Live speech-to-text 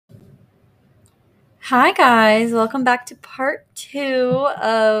Hi, guys. Welcome back to part 2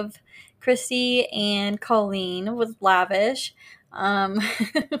 of Christy and Colleen with Lavish. Um,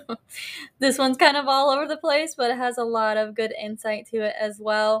 this one's kind of all over the place, but it has a lot of good insight to it as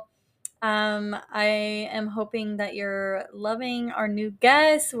well. I am hoping that you're loving our new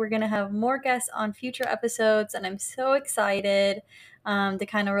guests. We're going to have more guests on future episodes, and I'm so excited to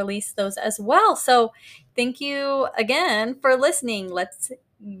kind of release those as well. So, thank you again for listening. Let's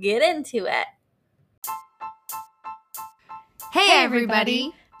get into it. Hey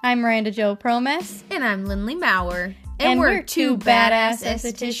everybody! I'm Miranda Jo Promes. And I'm Lindley Maurer. And we're two badass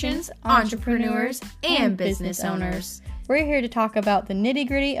estheticians, entrepreneurs, and business owners. We're here to talk about the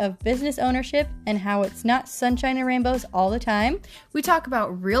nitty-gritty of business ownership and how it's not sunshine and rainbows all the time. We talk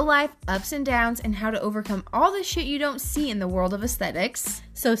about real life ups and downs and how to overcome all the shit you don't see in the world of aesthetics.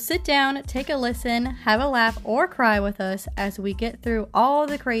 So sit down, take a listen, have a laugh, or cry with us as we get through all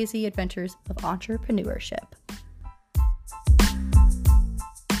the crazy adventures of entrepreneurship.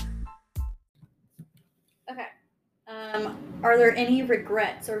 Okay. Are there any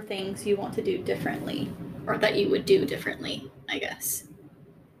regrets or things you want to do differently? Or that you would do differently, I guess?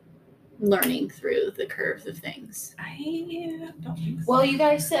 Learning through the curves of things. I don't think so. Well, you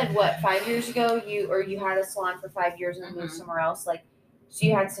guys said, 5 years ago, you had a salon for 5 years and moved somewhere else? So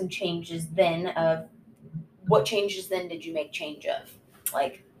you had some changes then of, what changes then did you make change of?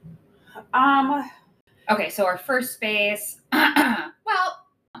 Okay, so our first space,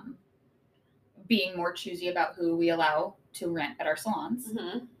 being more choosy about who we allow to rent at our salons.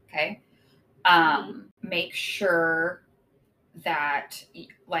 Mm-hmm. Okay. Make sure that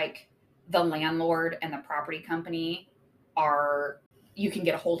the landlord and the property company you can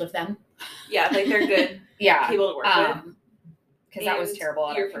get a hold of them. Yeah, they're good people to work with. Because that was terrible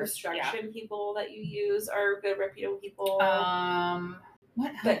at your our first. construction people that you use are good, reputable people.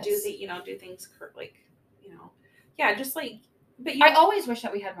 What else? That do things but I always wish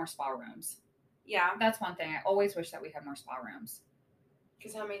that we had more spa rooms. Yeah, that's one thing. I always wish that we had more spa rooms.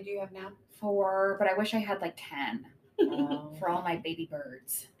 Because how many do you have now? 4, but I wish I had 10 for all my baby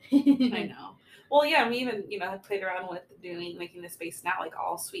birds. I know. Well, yeah, we even have played around with making the space now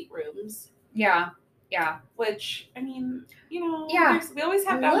all suite rooms. Yeah. Which we always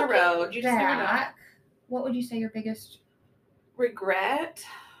have down Look the road. You just never know. What would you say your biggest regret?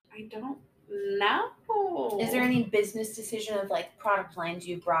 I don't know. Is there any business decision of product lines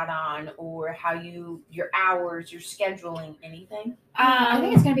you brought on, or how your hours, your scheduling, anything? I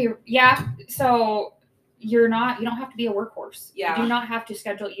think it's gonna be so you don't have to be a workhorse. Yeah. You do not have to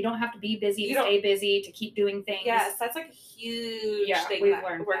schedule. You don't have to be busy to stay busy, to keep doing things. Yes, that's a huge thing we've that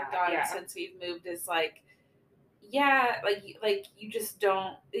learned worked on since we've moved is you just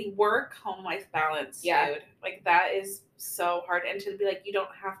don't work home life balance, dude. That is so hard. And to be you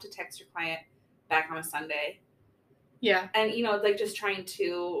don't have to text your client back on a Sunday. Yeah. And just trying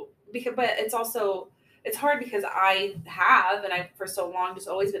to but it's hard because I've for so long just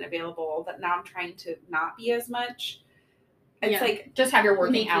always been available that now I'm trying to not be as much. It's just have your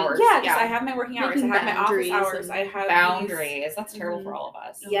working hours. Yeah, just I have my working hours. I have my office hours. I have boundaries. That's terrible for all of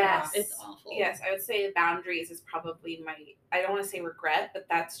us. Yes. It's awful. Yes, I would say boundaries is probably I don't want to say regret, but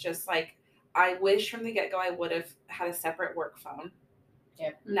that's just I wish from the get-go I would have had a separate work phone.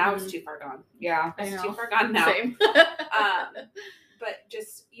 Yep. Now it's too far gone. Yeah. It's too far gone now. Same. But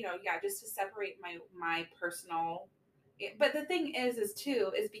just, just to separate my personal, but the thing is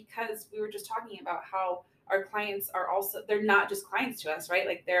because we were just talking about how our clients are they're not just clients to us,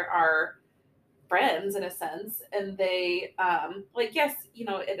 right? They're our friends in a sense. And they, yes,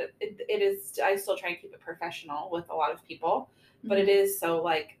 it is, I still try and keep it professional with a lot of people, but it is so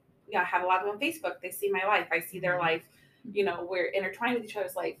I have a lot of them on Facebook. They see my life. I see their life. We're intertwined with each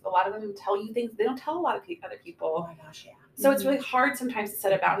other's life. A lot of them tell you things they don't tell a lot of other people. Oh my gosh, yeah. So it's really hard sometimes to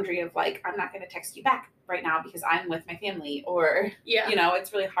set a boundary of I'm not going to text you back right now because I'm with my family, or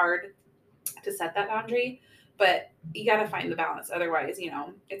it's really hard to set that boundary. But you got to find the balance. Otherwise,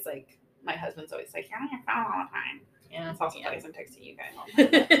 it's my husband's always you're on your phone all the time. Yeah, it's also because I'm texting you guys all the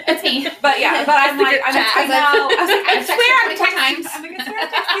time. It's me. But I'm I know. I swear I'm texting. Times. I'm like, I swear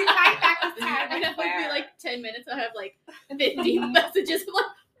I'm texting Mike back this time. And it would be 10 minutes. I'll have 50 messages. I'm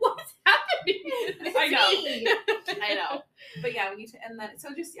what's happening? I know. But we need to, and then, so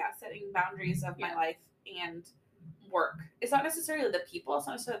just, setting boundaries of my life and work. It's not necessarily the people, it's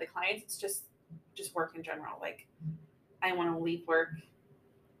not necessarily the clients, it's just work in general. I want to leave work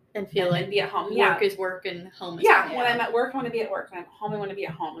and feel and be at home. Work is work and home is home. home. When I'm at work, I want to be at work. When I'm home, I want to be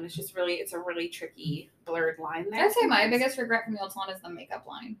at home. And it's just it's a really tricky, blurred line there. I'd say my biggest regret from the old salon is the makeup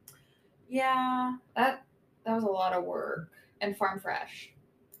line. Yeah. That was a lot of work. And Farm Fresh.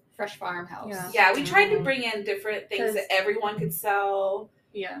 fresh farmhouse. Yeah. we tried to bring in different things that 'Cause- everyone could sell,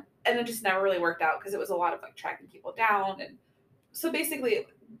 Yeah. and it just never really worked out because it was a lot of like tracking people down. And so basically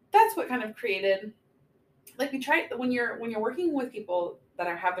that's what kind of created, like, we try when you're working with people that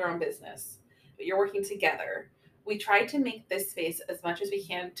have their own business, but you're working together, we try to make this space as much as we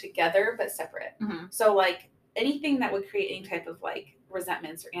can together but separate. Mhm. So like anything that would create any type of like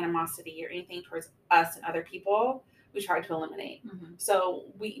resentments or animosity or anything towards us and other people, we try to eliminate. Mhm. So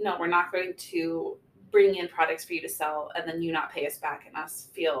we're not going to bring in products for you to sell and then you not pay us back and us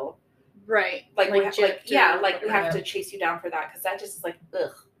feel Right. like we gypped or we have whatever. to chase you down for that, because that just is like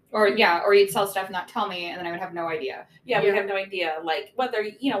ugh. Or you'd sell stuff and not tell me, and then I would have no idea. Yeah, we Yeah. have no idea, like, whether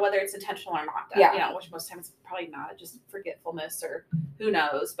it's intentional or not. Yeah. Which most times probably not, just forgetfulness or who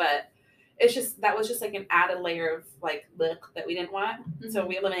knows. But it's just, that was just like an added layer of like look that we didn't want. So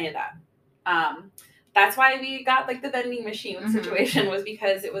we eliminated that. That's why we got like the vending machine Mhm. situation, was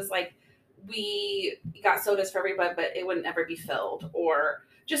because it was like we got sodas for everybody, but it wouldn't ever be filled, or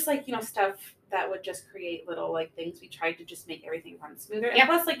just like, stuff that would just create little like things. We tried to just make everything run smoother, and Yeah.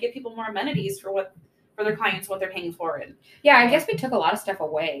 plus like give people more amenities for their clients, what they're paying for. And Yeah, I guess we took a lot of stuff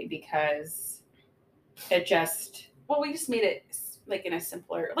away because it just. well, we just made it like in a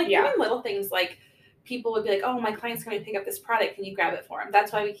simpler, like Yeah. even little things like people would be like, oh, my client's going to pick up this product, can you grab it for them?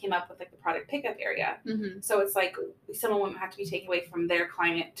 That's why we came up with like the product pickup area. Mm-hmm. So it's like someone wouldn't have to be taken away from their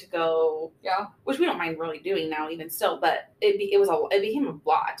client to go, Yeah. which we don't mind really doing now even still, but it became a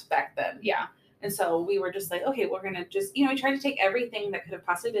lot back then. Yeah. And so we were just like, okay, we're going to just, we tried to take everything that could have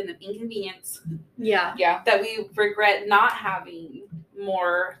possibly been an inconvenience Yeah. Yeah. that we regret not having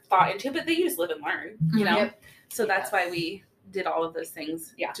more thought into, but you just live and learn, you know? Yep. So that's why we did all of those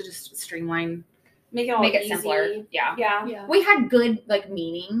things. Yeah. To just streamline, make it all Make it easy. simpler. Yeah. Yeah. Yeah. We had good like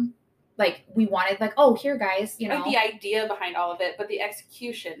meaning. Like we wanted like, oh, here guys, Like the idea behind all of it, but the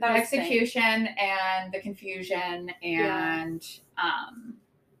execution. the That was the thing. execution and the confusion and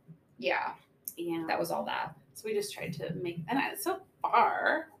Yeah. that was all that. So we just tried to make, and so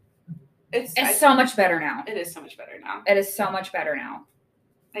far, it's So much better now. it is so much better now. It is so much better now.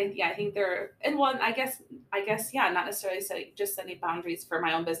 I think they're, and one, I guess, yeah, not necessarily setting boundaries for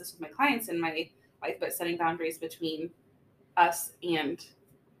my own business with my clients and my life, but setting boundaries between us and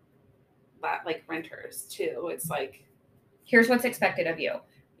that, like, renters too. It's like, Here's what's expected of you.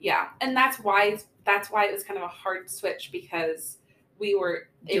 yeah, and that's why it was kind of a hard switch, because we were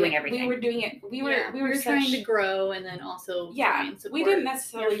Doing everything. We were doing it. We were trying such- to grow and then also Yeah, try and support we didn't your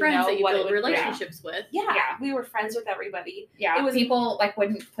necessarily friends know that you what it build would relationships with. Yeah, Yeah. we were friends with everybody. Yeah. It was- People like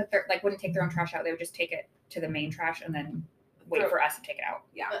wouldn't take their own trash out. They would just take it to the main trash and then wait for us to take it out.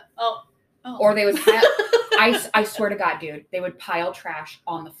 Yeah, Oh. Or they would pile, I swear to God, dude, they would pile trash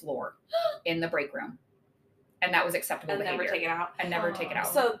on the floor in the break room. And that was acceptable and behavior. never take it out. And never take it out.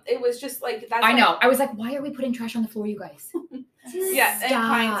 So it was just like that's. I why- know. I was like, why are we putting trash on the floor, you guys? Yeah, and Stop.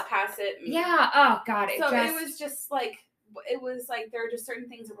 clients pass it. And Yeah. Oh God. it was just like there are just certain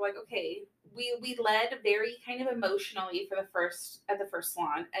things that were like, okay, we led very kind of emotionally at the first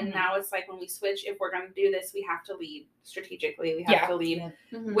salon, and Mhm. now it's like when we switch, if we're going to do this, we have to lead strategically. We have Yeah. to lead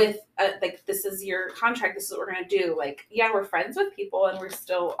Mhm. with like, this is your contract. This is what we're going to do. Like, yeah, we're friends with people and we're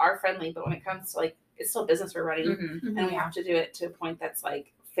still are friendly, but when it comes to like, it's still business we're running, Mhm. and we have to do it to a point that's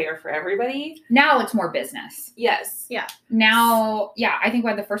like fair for everybody. Now it's more business. Yes. Now, yeah, I think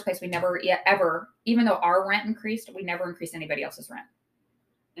by the first place we never ever, even though our rent increased, we never increased anybody else's rent.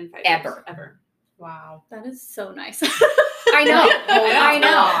 In 5 Ever. Ever. Wow. That is so nice. I know. I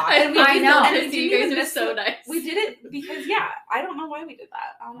know. And we I did know. that, and Honestly, you guys are so nice. We did it because, yeah, I don't know why we did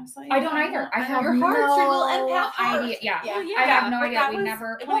that, honestly. I don't either. I have Your heart's your little no empath heart. idea. Yeah. Well, yeah, I have no but idea. that We was-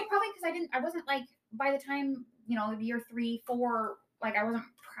 never. when Well, it- probably because I wasn't like, by the time, year 3, 4, like I wasn't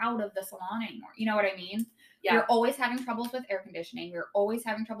proud of the salon anymore. You know what I mean? Yeah. You're always having troubles with air conditioning. You're always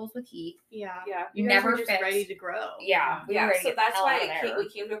having troubles with heat. Yeah. Yeah. You guys never were just fixed. ready to grow. Yeah. We were Yeah, ready to so get that's the hell why out of there. we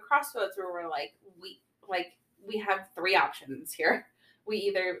came to a crossroads where we're like, we have 3 options here. We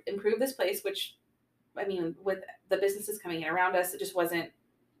either improve this place, which, I mean, with the businesses coming in around us, it just wasn't.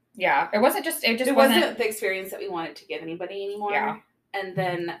 Yeah. It wasn't just. It just It wasn't. wasn't the experience that we wanted to give anybody anymore. Yeah. And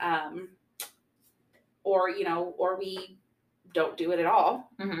then, or we don't do it at all,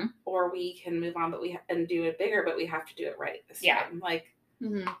 Mhm. or we can move on, and do it bigger, but we have to do it right this Yeah. time. Like,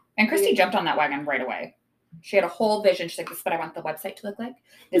 Mm-hmm. And Christy jumped on that wagon right away. She had a whole vision. She's like, this is what I want the website to look like.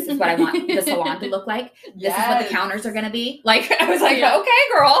 This is what I want the salon to look like. This is what the Yes. counters are going to be. Like, I was like, Yeah. okay,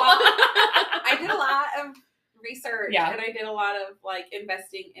 girl. I did a lot of research, Yeah. and I did a lot of like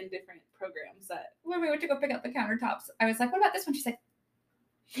investing in different programs that. When we went to go pick up the countertops, I was like, what about this one? She's like,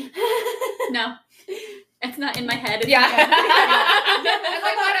 No, it's not in my head. It's yeah. not- I was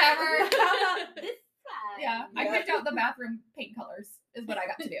like, bathroom paint colors is what I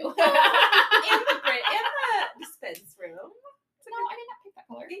got to do. in the dispense room. No, I did not pick that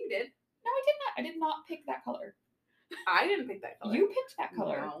color. You did. No, I did not. I did not pick that color. I didn't pick that color. You picked that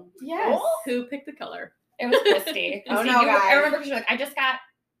color. No. Yes. Who picked the color? It was Christy. Oh, Christy, no, I guys. remember because you're like, I just got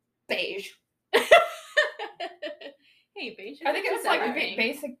beige. Hey, beige. I think it was like everything.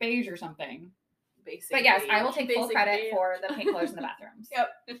 basic beige or something. Basic. But yes, I will beige. take full Basic credit beige. for the paint colors in the bathrooms. Yep.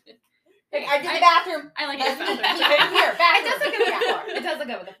 I did the bathroom. I like I it. did the bathroom. here. It Bathroom. does look good with the floor. It does look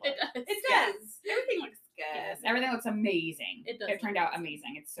good with the floor. It does. It does. Everything looks good. Yes, everything looks amazing. It does It turned look out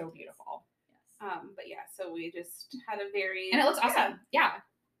amazing. It's so beautiful. But yeah, so we just had a very And it looks awesome. Yeah.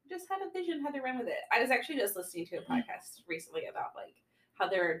 Just had a vision, had to run with it. I was actually just listening to a podcast recently about like how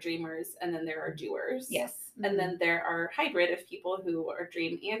there are dreamers and then there are doers. Yes. And then there are hybrid of people who are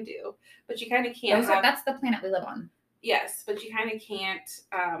dream and do. But you kind of can't That's the planet we live on. yes, but you kind of can't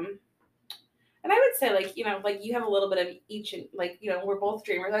and I would say like, you know, like you have a little bit of each and like, you know, we're both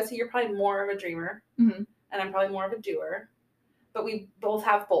dreamers. I'd say you're probably more of a dreamer Mhm. and I'm probably more of a doer. But we both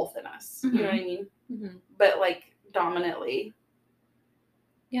have both in us. You know what I mean? Mm-hmm. But like dominantly.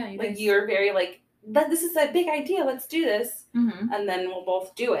 Yeah, you Like guys. you're very like this is a big idea, let's do this. Mm-hmm. And then we'll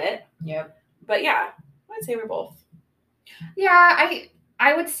both do it. Yep. But yeah, I'd say we're both. Yeah,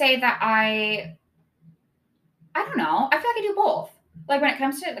 I would say that I don't know. I feel like I do both. Like when it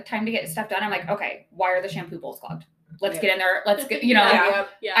comes to the time to get stuff done, I'm like, okay, why are the shampoo bowls clogged? Let's Yep. get in there. Let's get, you know, Yeah. Yep.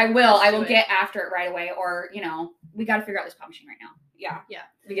 Yeah, I will let's do it. get after it right away. Or, you know, we got to figure out this pot machine right now. Yeah,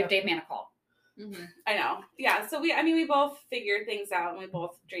 We give Dave Mann a call. Mhm. I know. Yeah, so we both figure things out and we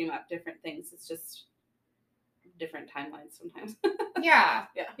both dream up different things. It's just different timelines sometimes. Yeah.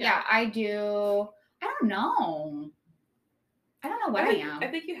 Yeah. Yeah, I do. I don't know. I don't know what I am. I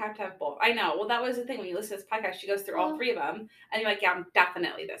think you have to have both. I know. Well, that was the thing when you listen to this podcast. She goes through all Well- three of them, and you're like, "Yeah, I'm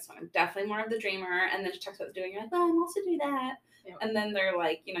definitely this one. I'm definitely more of the dreamer." And then she talks about doing. You're like, "Oh, I'm also doing that." Yeah. And then they're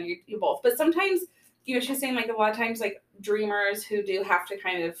like, you know, you're both. But sometimes, you know, she's saying like a lot of times, like dreamers who do have to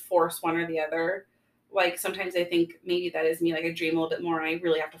kind of force one or the other. Like sometimes I think maybe that is me. Like I dream a little bit more, and I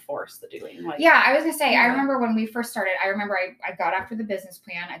really have to force the doing. Like Yeah, I was gonna say. I Yeah. remember when we first started. I remember I got after the business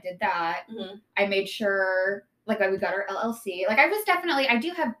plan. I did that. Mhm. I made sure, like, we got our LLC. Like, I was definitely. I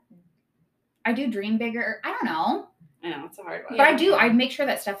do dream bigger. I don't know, I know it's a hard one. but I do. I make sure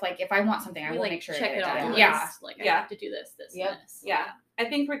that stuff. Like, if I want something, I You, will like, make sure check I get it it off done. the Yeah, list. Like I Yeah. have to do this, this, Yep. and this. Yeah, I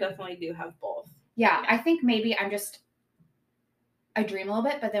think we definitely do have both. yeah. I think maybe I'm just. I dream a little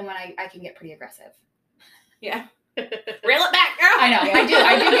bit, but then when I can get pretty aggressive. Yeah, reel it back, girl. I know. I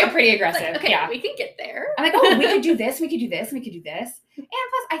do get pretty It's aggressive. like, okay, Yeah. we can get there. I'm like, oh, we could do this. We could do this. We could do this. And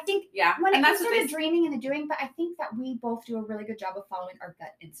plus, I think Yeah, when it and comes that's to what the they. dreaming and the doing, but I think that we both do a really good job of following our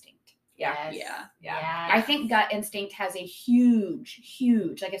gut instinct. Yeah, Yes. yeah. I think gut instinct has a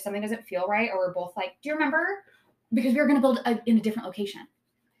huge, like if something doesn't feel right or we're both like, do you remember? Because we were going to build in a different location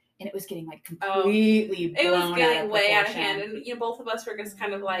and it was getting like completely It was blown getting way out of proportion. hand, and you know, both of us were just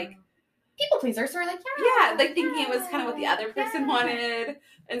kind of like, People pleasers, so we're like, yeah, like thinking it was kind of what the other person wanted,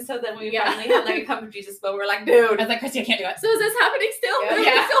 and so then we Yeah. finally had like a come to Jesus moment. We're like, I dude, was like, Christy, I can't do it. So is this happening still? Yeah. Are you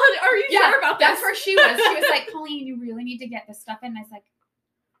Yeah. still- are you sure about this? That's where she was. She was like, Colleen, you really need to get this stuff in. And I was like,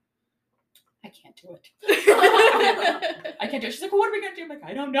 I can't do it. I can't do it. She's like, well, what are we gonna do? I'm like,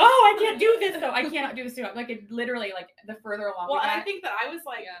 I don't know. I can't do this though. I cannot do this too. Like it literally, like the further along well, we I got, think that I was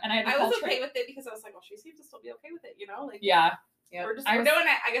like, Yeah. and I had to I call was Trey. okay with it because I was like, well, she seems to still be okay with it, you know, like, Yeah. Yep. we're just I we're was- doing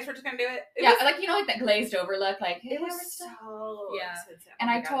it. I guess we're just gonna do it. It Yeah, was, like you know, like that glazed over look, like it was we're still- so Yeah. expensive. And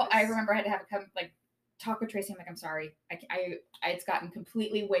Oh I my told, God, I it was- remember I had to have a come like talk with Tracy. I'm like, I'm sorry, it's gotten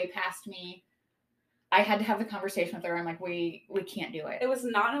completely way past me. I had to have the conversation with her. I'm like, we can't do it. It was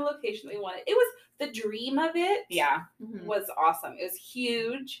not in a location that we wanted. It was the dream of it. Yeah, Mhm. was awesome. It was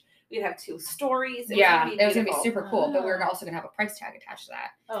huge. We'd have two stories. It yeah, was it was gonna be beautiful. super cool, but we were Wow. also gonna have a price tag attached to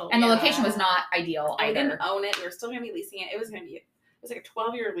that, Oh, and the yeah. location was not ideal I either. didn't own it. We were still gonna be leasing it. It was like a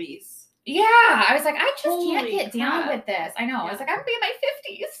 12-year lease. Yeah, I was like, I just can't Holy get down crap. with this. I know. I was like, I'm gonna be in my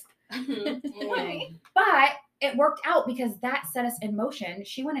 50s. Mm-hmm. But it worked out because that set us in motion.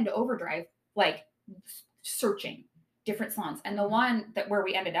 She went into overdrive, like searching different salons. And the one that where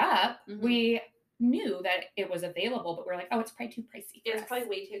we ended up, Mhm. we knew that it was available, but we were like, oh, it's probably too pricey. It for was us. probably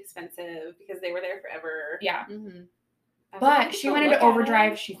way too expensive because they were there forever. Yeah. Mhm. I was like, But "Let's she go went look into at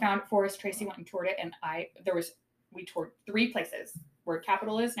overdrive. it." She found it for us. Tracy went and toured it. And we toured 3 places where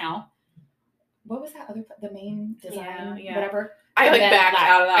Capitol is now. What was that other, the main design, Yeah. whatever? I And like then backed left.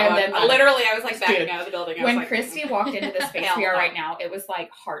 out of that And one. then left. Literally, I was like backing Dude, out of the building. I was When like, Christy walked into the space Hell we are no. right now, it was like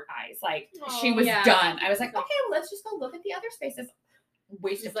heart eyes. Like she Aw. was Yeah. done. I was like, It's like- okay, well, let's just go look at the other spaces.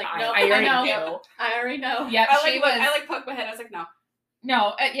 Waste She's of like, time. no, I I already know. knew. I already know. Yep, I she like, was. I like poked my head. I was like, no.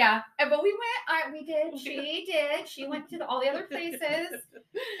 No, yeah, but we went. We did. She did. She went to all the other places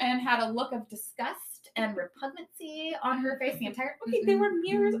and had a look of disgust and repugnancy on her face the entire. Okay, there were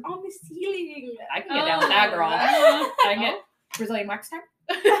mirrors on the ceiling. I can get down with that, girl. Oh. I can get Brazilian wax time.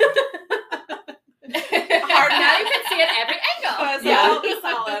 Hard Now you can see it every angle. Yeah.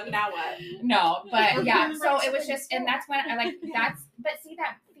 Solemn. Now what? No, but yeah. So it was just, and that's when I like that's. But see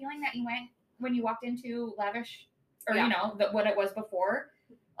that feeling that you went when you walked into Lavish, or Yeah. you know what it was before.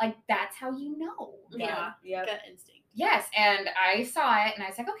 Like that's how you know. Yeah. Yep. Gut instinct. Yes, and I saw it, and I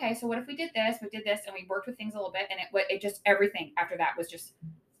was like, okay, so what if we did this, and we worked with things a little bit, and it just everything after that was just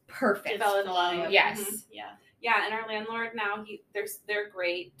perfect. Fell in line. Yes. Mhm. Yeah. Yeah, and our landlord now they're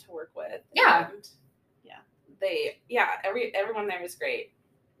great to work with. Yeah. And everyone there is great.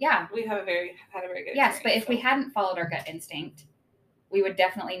 Yeah. We have had a very good Yes, but experience, if we so. hadn't followed our gut instinct, we would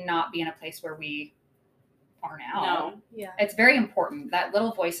definitely not be in a place where we are now. No. Yeah. It's very important. That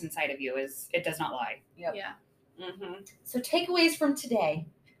little voice inside of you it does not lie. Yep. Yeah. Mm-hmm. So takeaways from today.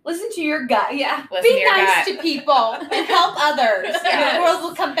 Listen to your gut. Yeah. Listen to Be your nice gut. to people and help others. And Yes. the world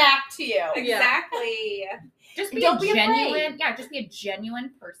will come back to you. Exactly. Just be Don't a be afraid. genuine, just be a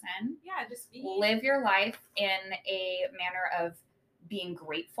genuine person. Yeah, just be Live your life in a manner of being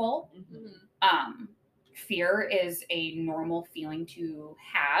grateful. Mhm. Fear is a normal feeling to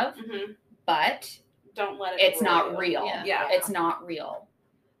have, Mhm. but Don't let it it's rule not you. real. Yeah. It's not real.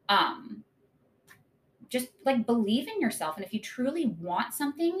 Just like believe in yourself, and if you truly want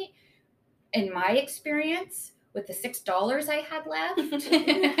something, in my experience, with the $6 I had left,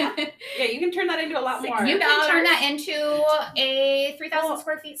 Yeah, you can turn that into a lot more. you can turn that into a 3,000 Well-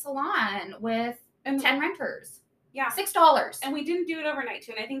 square feet salon with and 10 renters. yeah. $6. And we didn't do it overnight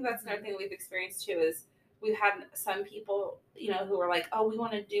too. And I think that's another thing we've experienced too is we've had some people, who are like, oh, we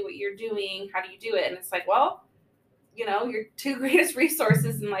want to do what you're doing. How do you do it? And it's like, well, your two greatest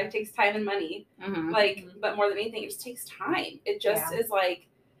resources in life takes time and money. Mhm. But more than anything, it just takes time. It just is like,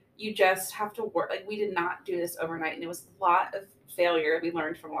 you just have to work. Like we did not do this overnight. And it was a lot of failure. We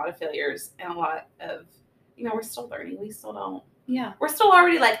learned from a lot of failures and a lot of, we're still learning. We still don't. Yeah. We're still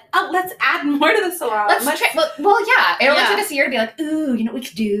already like, oh, let's add more to the salon. Well, yeah. It only Yeah. took us a year to be like, ooh, you know what we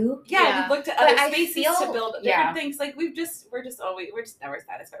could do? Yeah, Yeah. we've looked at But other I spaces feel- to build different yeah. things. Like we're just never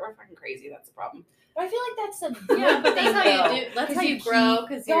satisfied. We're fucking crazy. That's the problem. But I feel like that's a Yeah, but that's how though, you do. That's 'cause how you grow.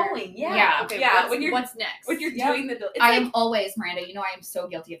 Because you're going. Yeah. Yeah. okay. Yeah, What's next? When you're Yep. doing the, it's I like, am always, Miranda, I am so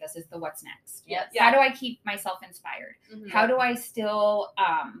guilty of this, is the what's next. Yep. Yeah. How do I keep myself inspired? Mhm. How do I still,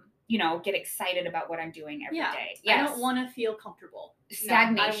 get excited about what I'm doing every day? Yeah. I don't want to feel comfortable.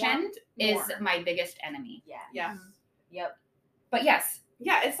 Stagnation I want is more. my biggest enemy. Yeah. yeah, Yep. But yes,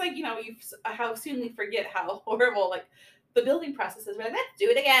 yeah. It's like how soon we forget how horrible like the building process is. We're like, let's do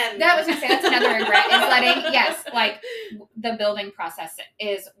it again. that was gonna say that's another regret is letting the building process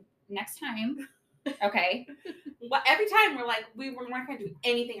is next time. Okay. Well, every time we're like, we're not going to do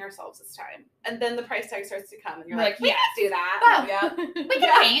anything ourselves this time, and then the price tag starts to come, and you're We're like, like, we yes. can do that. Well, Yeah. we can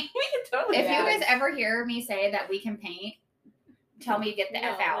Yeah. paint. We can totally. If do you that. guys ever hear me say that we can paint, tell me to get the No,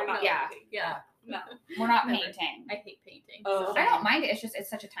 F out. We're not Yeah. painting. Yeah. No. We're not Never. painting. I hate painting. Oh. I don't mind it. It's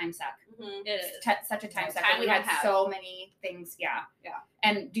such a time suck. Mhm. It is. Such a time suck. Time We we had don't have. so many things. Yeah. Yeah.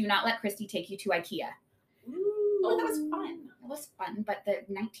 And do not let Christy take you to IKEA. Ooh, that was fun. It was fun, but the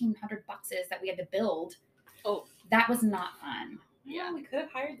 1,900 boxes that we had to build, Oh. that was not fun. Yeah, we could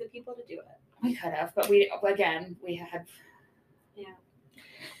have hired the people to do it. We could have, but we had, Yeah.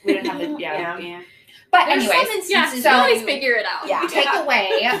 we didn't have the, yeah. Yeah. But There's anyways, some Yeah. instances So so- you where always you- figure it out. Yeah. take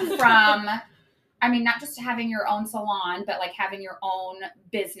away from, not just having your own salon, but like having your own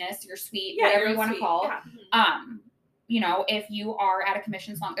business, your suite, whatever you want to call. Yeah. If you are at a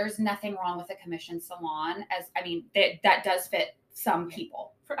commission salon, there's nothing wrong with a commission salon. That does fit some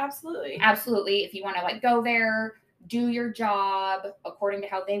people. For absolutely. Absolutely. If you want to like go there, do your job according to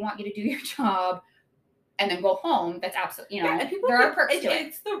how they want you to do your job, and then go home, that's absolutely, and people there can, are perks to it.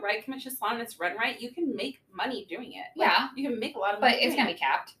 It's the right commission salon. It's run right. You can make money doing it. Yeah. You can make a lot of But money. it's doing going to be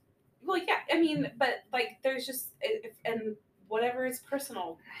capped. it. Well, yeah. I mean, but like, there's just and whatever is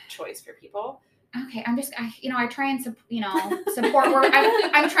personal choice for people. Okay, I'm just, I try and, support where,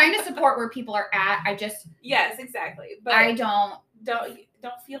 I'm trying to support where people are at. I just, Yes, exactly. But I don't, don't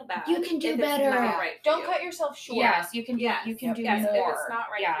feel bad. You can do if it's better. not right for Don't you. cut yourself short. yes, you can do, Yes, you can do yes, more. If it's not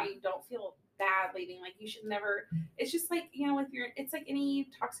right Yeah. for you, don't feel bad leaving. Like you should never. It's just like it's like any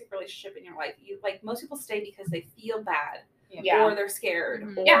toxic relationship in your life. Most people stay because they feel bad Yeah. or they're scared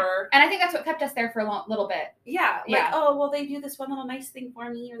Mhm. or Yeah. And I think that's what kept us there for a little bit. yeah, Yeah. oh well, they do this one little nice thing for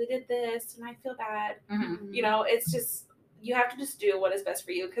me, or they did this, and I feel bad. Mhm. It's just you have to just do what is best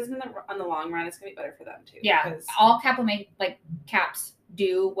for you, because on the long run, it's gonna be better for them too. Yeah. because- All caps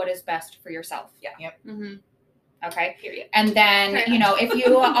do what is best for yourself. Mm-hmm. Okay. Period. And then, Fair you know, if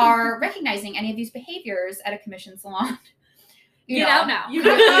you are recognizing any of these behaviors at a commission salon, Get out now. You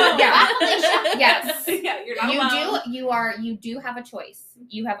know. Yeah. Yes. Yeah, you're not alone. You do have a choice.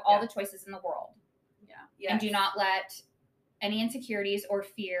 You have all the choices in the world. Yes. And do not let any insecurities or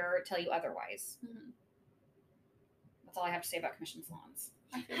fear tell you otherwise. Mhm. That's all I have to say about commission salons.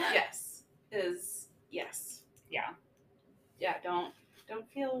 I feel that. Yes. Yes. Yeah. Yeah. Don't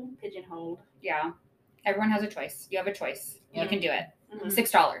feel pigeonholed. Yeah. Everyone has a choice. You have a choice. You can do it. Mhm.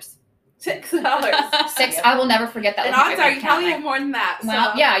 $6. $6. Six. I will never forget that. And look at odds my are you account, probably like, have more than that.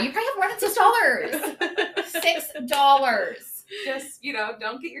 well, so yeah, you probably have more than $6. $6. just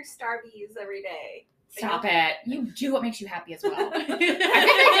don't get your Starbies every day. Stop it. You do what makes you happy as well. I think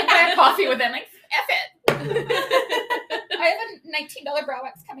I can buy a coffee with them. Like, F it. I have a $19 brow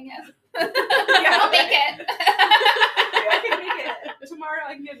wax coming in. I'll make it. I can make it. Tomorrow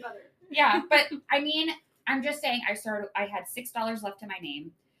I can get another. Yeah, but I mean, I'm just saying, I had $6 left in my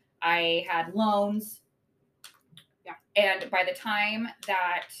name. I had loans. Yeah. And by the time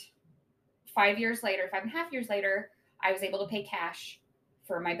that 5.5 years later, I was able to pay cash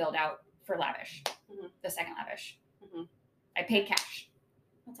for my build out for Lavish, the second Lavish. Mhm. I paid cash.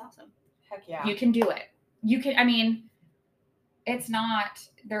 That's awesome. Heck yeah. You can do it. You can, I mean, it's not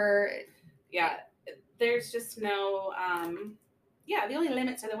there. Yeah. There's just no the only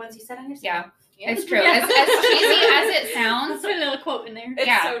limits are the ones you set on yourself. Yeah, it's true. Yeah. As cheesy as it sounds, Put a little quote in there. It's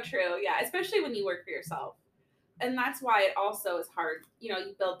Yeah. so true. Yeah. Especially when you work for yourself. And that's why it also is hard, you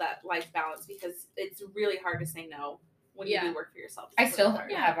build that life balance, because it's really hard to say no when you do work for yourself. It's I really still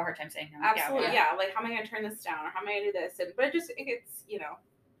hard. have a hard time saying no. Absolutely. Yeah. Like, how am I going to turn this down, or how am I going to do this? But it gets,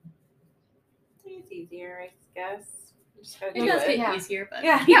 it's easier, I guess. You just gotta It do does it. get easier, but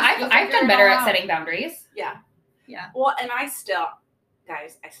Yeah. Yeah, You'll I've figure done it better all at out. setting boundaries. Yeah. Yeah. Well, and I still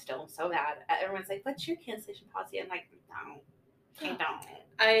am so bad. Everyone's like, "What's your cancellation policy?" I'm like, "No, I don't.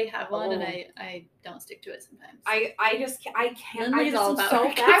 I have one, and Oh. I don't stick to it sometimes. I can't. Lindley's I all just about am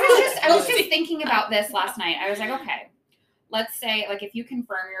her. so bad. I was just thinking about this last night. I was like, okay, let's say like if you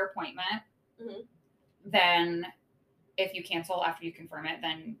confirm your appointment, Mhm. then if you cancel after you confirm it,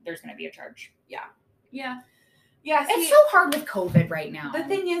 then there's going to be a charge. yeah. Yeah. See, It's so hard with COVID right now. the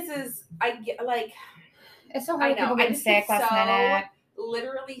thing is I get like it's so I hard. know People I getting just sick get last so minute.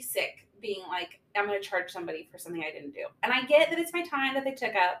 literally sick, being like, I'm going to charge somebody for something I didn't do, and I get that it's my time that they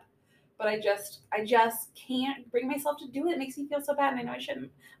took up, but I just can't bring myself to do it. It makes me feel so bad, and I know I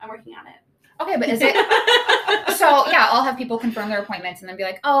shouldn't. I'm working on it. Okay, but is it so? Yeah, I'll have people confirm their appointments and then be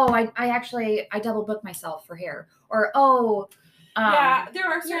like, "Oh, I double booked myself for hair," or "Oh, Yeah, there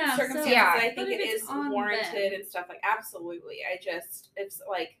are certain yeah, so- circumstances Yeah. that I think But if it it's is on warranted them. and stuff, like, absolutely. It's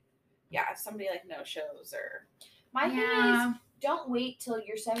like, if somebody like no shows or My thing is, don't wait till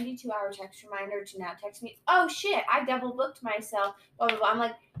your 72-hour text reminder to now text me. Oh shit, I double booked myself. Blah blah blah. I'm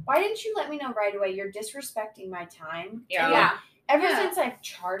like, why didn't you let me know right away? You're disrespecting my time. Yeah. Ever Yeah. since I've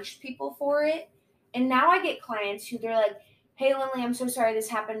charged people for it, and now I get clients who they're like, "Hey, Lindley, I'm so sorry this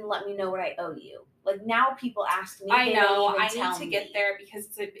happened. Let me know what I owe you." Like, now people ask me. I they know don't even I tell need to me. get there, because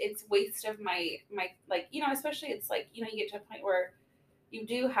it's waste of my like, especially it's like, you get to a point where you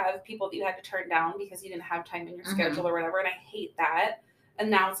do have people that you had to turn down because you didn't have time in your Mhm. schedule or whatever, and I hate that. And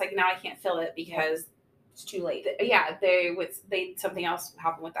now it's like, now I can't fill it because It's too late. they something else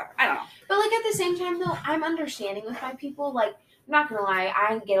happened with that. I don't know. But like at the same time though, I'm understanding with my people. Like, I'm not gonna lie,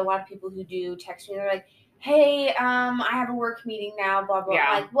 I get a lot of people who do text me. They're like, "Hey, I have a work meeting now." Blah blah. Yeah.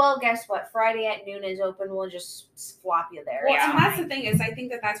 I'm like, well, guess what? Friday at noon is open. We'll just flop you there. Well, It's and that's fine. the thing is, I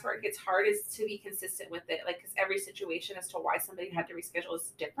think that's where it gets hard, is to be consistent with it. Like, because every situation as to why somebody had to reschedule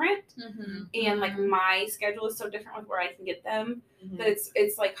is different, Mm-hmm. and like my schedule is so different with where I can get them Mhm. that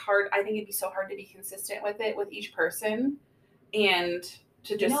it's like hard. I think it'd be so hard to be consistent with it with each person, and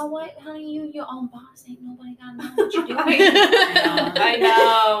to You just know what, honey? You your own boss. Ain't nobody gotta know what you're doing.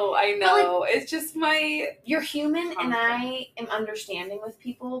 I know. It's just my You're human, and Conflict. I am understanding with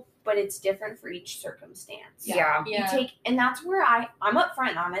people, but it's different for each circumstance. Yeah. You take, and that's where I'm upfront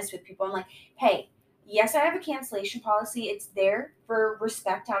and honest with people. I'm like, hey, yes, I have a cancellation policy. It's there for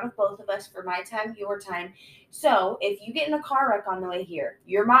respect out of both of us, for my time, your time. So if you get in a car wreck on the way here,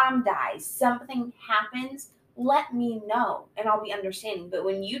 your mom dies, something happens, let me know, and I'll be understanding. But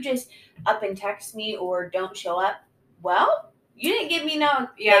when you just up and text me or don't show up, well, you didn't give me no,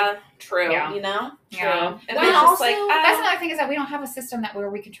 true. Yeah. you know? Yeah. And Well, it's just also, like, That's another thing, is that we don't have a system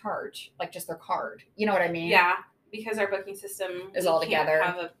where we can charge like just their card. You know what I mean? yeah. because our booking system Is we all can't together.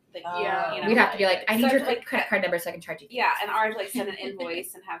 have a like, Yeah. you know, We'd have to be like, I need so your like, credit card number so I can charge you. yeah, and ours like send an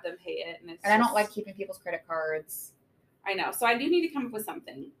invoice and have them pay it, and it's And I don't just- like keeping people's credit cards. I know. So I do need to come up with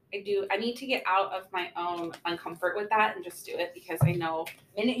something. I need to get out of my own uncomfort with that and just do it because I know.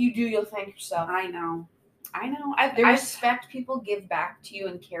 The minute you do, you'll thank yourself. I know. The respect people give back to you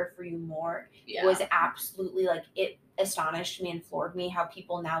and care for you more was absolutely like it astonished me and floored me how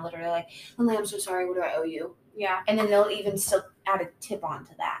people now literally like, Lindley, I'm so sorry, what do I owe you? Yeah. And then they'll even still add a tip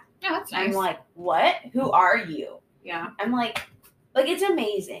onto that. Yeah, that's I'm nice. like, what? Who are you? Yeah. I'm like it's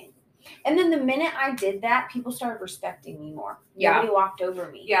amazing. And then the minute I did that, people started respecting me more. Yeah. Nobody walked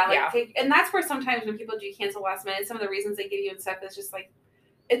over me. Yeah. Like Yeah. and that's where sometimes when people do cancel last minute, some of the reasons they give you and stuff is just like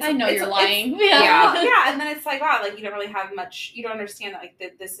I know you're lying. Yeah. Yeah, and then it's like, wow, like you don't really have much. You don't understand that, like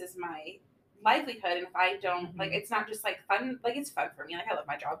that this is my livelihood, and if I don't, like, it's not just like fun. Like it's fun for me. Like I love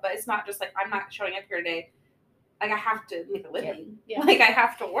my job, but it's not just like I'm not showing up here today. Like I have to make a living. Yeah. Like I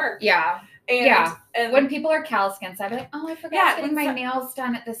have to work. Yeah. And, Yeah. And When people are callous against that, I'd be like, oh, I forgot Yeah, getting when my so- nails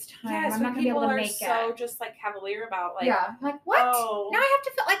done at this time. yes, I'm when not going to be people able to are make so it. just like cavalier about like, Yeah. I'm like, what? oh, Now I have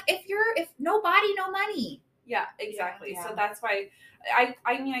to feel like if no body, no money. yeah, exactly. Yeah. So that's why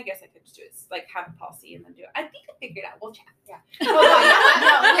I mean, I guess I could just do it, like have a policy and then do it. I think I figured it out. We'll chat. Yeah.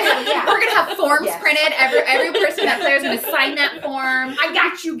 We're gonna have forms Yes. printed. Every person that plays is gonna sign that form. I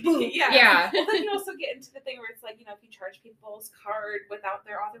got you, boo. Yeah. Yeah. Well, then you also get into the thing where it's like, you know, if you charge people's card without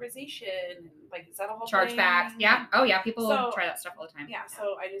their authorization, and like, is that a whole thing? Chargebacks. Yeah. Oh yeah. People So- try that stuff all the time. Yeah.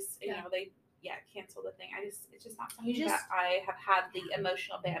 So I just, you Yeah. know, they, cancel the thing. It's just not something You just- that I have had the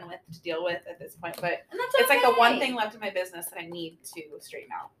emotional bandwidth to deal with at this point. But And that's it's like the one okay. thing left in my business that I need to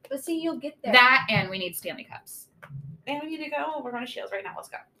straighten out. But see, you'll get there. That and we need Stanley cups. And we need to go. We're going to Shields right now. Let's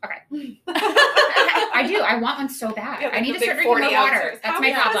go. Okay. I do. I want one so bad. Yeah, I like need the to start big drinking more 40 water. ounces. That's How my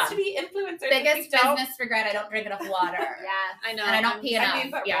are we supposed problem. to be influencers. if Biggest we don't? business regret. I don't drink enough water. Yeah. I know. And I don't pee enough. I mean,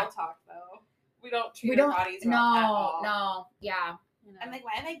 but Yeah. real talk though. We don't treat We our don't. bodies well at all. No. Yeah. I'm like,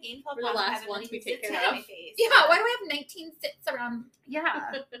 why am I gained 12 We're the pounds? last having ones we 19 take sits care on of. my face? Yeah. Why do I have 19 sits around? Yeah.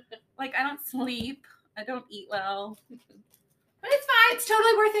 Like I don't sleep. I don't eat well. But it's fine. It's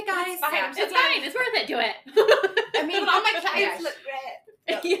totally worth it, guys. It's fine. Yeah. It's fine. It's worth it. Do it. I mean, But all my clients yes. look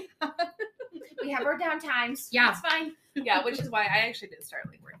great. We have our down times. Yeah. It's fine. Yeah, which is why I actually did start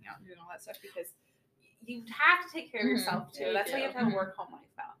like working out and doing all that stuff because you have to take care of Mhm. yourself too. Yeah, you That's why you do. have to have a work-home life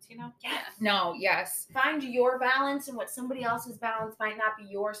balance, you know? Yeah. No. Yes. Find your balance, and what somebody else's balance might not be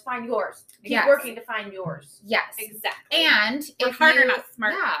yours. Find yours. Keep Yes. working to find yours. Yes. Exactly. And Work if harder, you, not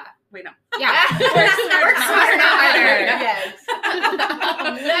smart. Yeah. Wait, no. Yeah. Work smarter, not harder. Yes.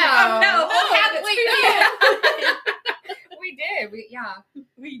 No. Old habits for you. We did. Yeah.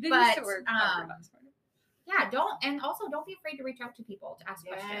 We did But, used to work harder, not smarter. Yeah. Don't be afraid to reach out to people to ask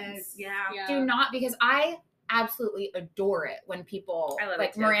questions. Yeah. Yeah. Do not, because I absolutely adore it when people I love like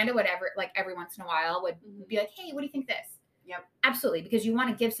it too. Miranda would every once in a while would Mhm. be like, hey, what do you think this? Yep. Absolutely, because you want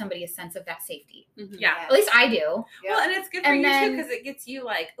to give somebody a sense of that safety. Mhm. Yeah. At least I do. Well, and it's good for And you then- too because it gets you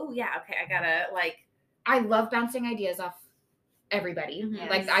like, oh yeah, okay, I gotta like. I love bouncing ideas off everybody. Mhm.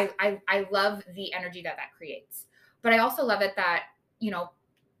 Like I love the energy that creates. But I also love it that, you know,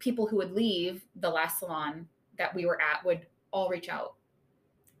 people who would leave the last salon that we were at would all reach out.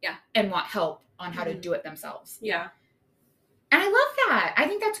 Yeah. And want help on how to Mhm. do it themselves. Yeah. And I love that. I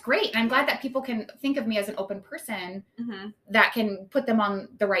think that's great. And I'm glad that people can think of me as an open person Mm-hmm. that can put them on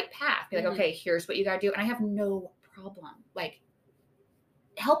the right path. Be like, Mhm. okay, here's what you got to do. And I have no problem like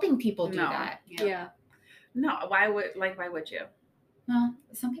helping people do No. that. Yeah. No, why would you? Well,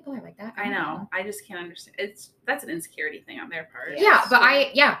 some people are like that. I don't know. I just can't understand. That's an insecurity thing on their part. Yeah, but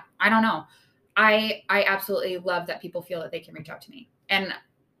I don't know. I absolutely love that people feel that they can reach out to me. And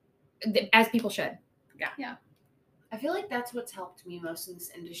as people should. I feel like that's what's helped me most in this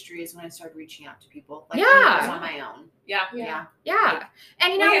industry is when I started reaching out to people. Like Yeah. when I was on my own. Yeah. Yeah. Yeah.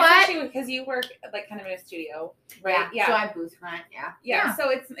 And you Well, know yeah, what? especially because you work like kind of in a studio, right? Yeah. So I booth rent. Yeah. Yeah.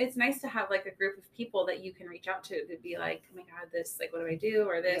 So it's nice to have like a group of people that you can reach out to be like, oh my god, this like what do I do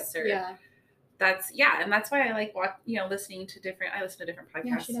or this or Yeah. that's and that's why I like listening to different. I listen to different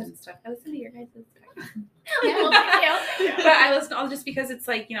Yeah, podcasts she does. and stuff. I listen to your guys' podcast. Yeah. But I listen all just because it's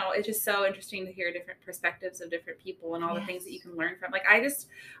like, it's just so interesting to hear different perspectives of different people and all the things that you can learn from. Like it's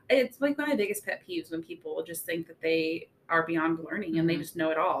like one of the biggest pet peeves when people just think that they are beyond learning and they just know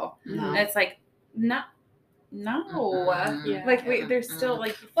it all. No. And it's like, no. Mhm. Yeah. Like there's still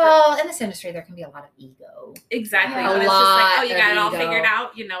like Well, in this industry, there can be a lot of ego. exactly. Yeah. When A it's just like, oh, lot you got it all of ego. figured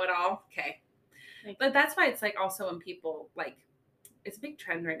out, you know it all. Okay. Like- But that's why it's like also when people like it's a big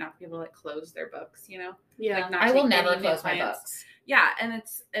trend right now for people to like close their books, Yeah. Like not I will take never any new close my clients. books. Yeah, and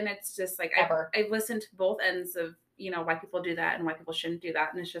it's just like Ever. I've listened to both ends of why people do that and why people shouldn't do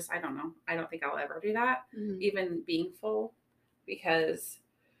that. And it's just, I don't know. I don't think I'll ever do that, even being full, because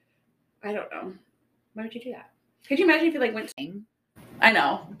I don't know. Why would you do that? Could you imagine if you like went to, I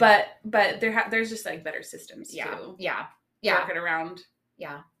know, but there's just like better systems to work it around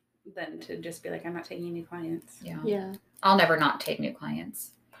than to just be like, I'm not taking any clients. Yeah. I'll never not take new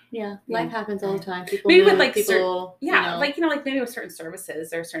clients. Yeah. Life happens all the time. People Maybe move, with like people, like maybe with certain services,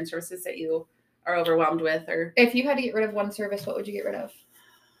 there are certain services that you are overwhelmed with, or If you had to get rid of one service, what would you get rid of?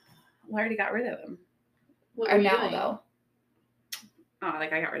 I already got rid of them. what Or were you now doing? though? Oh,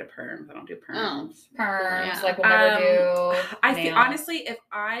 like I got rid of perms. I don't do perms. Perms, Yeah. like we'll never do. I think nails. honestly, if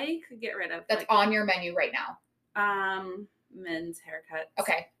I could get rid of That's on your menu right now. men's haircuts.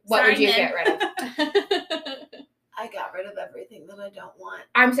 Okay. What Sorry, would you men. get rid of? I got rid of everything that I don't want.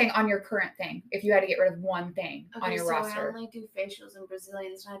 I'm saying on your current thing. If you had to get rid of one thing on your so roster. I only do facials and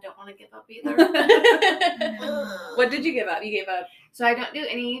Brazilians, and I don't want to give up either. What did you give up? You gave up. So I don't do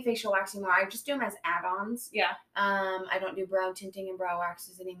any facial wax anymore. I just do them as add-ons. Yeah. I don't do brow tinting and brow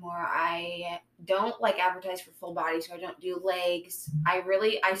waxes anymore. I don't advertise for full body, so I don't do legs. I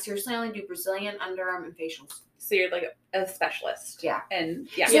seriously only do Brazilian, underarm, and facials. So you're like a specialist. Yeah. And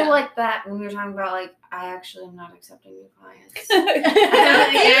yeah. So like that, when we were talking about I actually am not accepting new clients.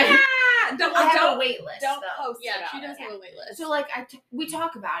 Yeah. Don't I have a wait list. don't though. post Yeah, about she does it. have a wait list. So we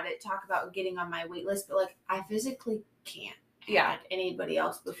talk about getting on my wait list, but I physically can't add anybody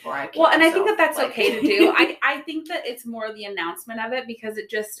else before I can. Well, and I think that that's okay to do. I think that it's more the announcement of it, because it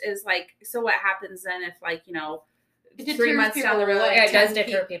just is so what happens then if It deters 3 months down the people road, away. Yeah, it does 10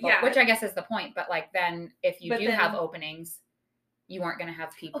 deter people, yeah. which I guess is the point. But then if you But do then- have openings, you aren't going to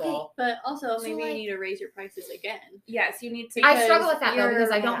have people. But also, So, maybe you need to raise your prices again. Yes, you need to. I struggle with that though,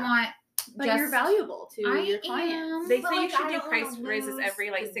 because I you're- don't want. But you're valuable to I your clients. am. They But, say you should I do don't price wanna raises lose every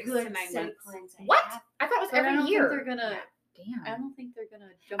the 6 to good 9 set of months. clients I What? have. I thought it was But I every don't year. think they're gonna. I Damn. don't think they're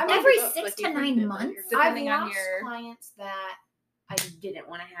gonna jump. I mean, on every the book 6 like to you 9 think they will. months? You're I've Depending on lost your- clients that I didn't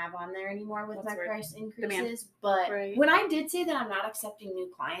want to have on there anymore with What's my the word? price Demand. increases. But Right. when I did say that I'm not accepting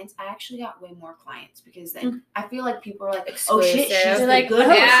new clients, I actually got way more clients, because then I feel like people are like, "Oh shit, she's Exclusive. the They're like, good oh,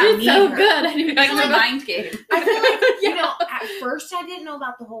 one. yeah, I she's need so her." good. I need Like to it's a go. mind game. I feel like, Yeah. at first I didn't know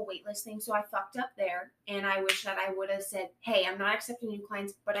about the whole waitlist thing, so I fucked up there. And I wish that I would have said, hey, I'm not accepting new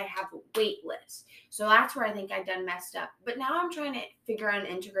clients, but I have a wait list. So that's where I think I done messed up. But now I'm trying to figure out and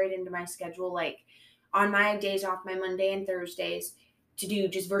integrate into my schedule, on my days off, my Monday and Thursdays, to do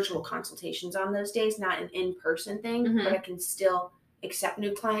just virtual consultations on those days, not an in-person thing, Mhm. but I can still accept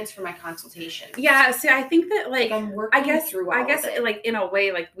new clients for my consultation. Yeah, see, I think that I'm working through all of it. in a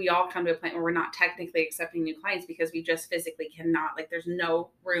way, we all come to a point where we're not technically accepting new clients because we just physically cannot. There's no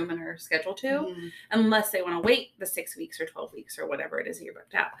room in our schedule to, Mhm. unless they want to wait the 6 weeks or 12 weeks or whatever it is that you're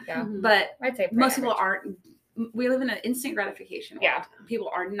booked out. Yeah. Mhm. But I'd say most people average. aren't. We live in an instant gratification world. Yeah. People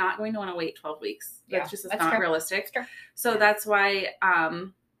are not going to want to wait 12 weeks. Yeah, That's just that's not true. realistic. That's true. So that's why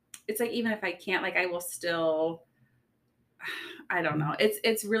it's even if I can't, I will still, I don't know.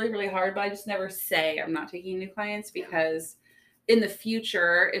 It's really, really hard, but I just never say I'm not taking new clients, because in the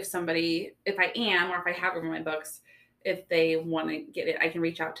future, if I am, or if I have them in my books, if they want to get it, I can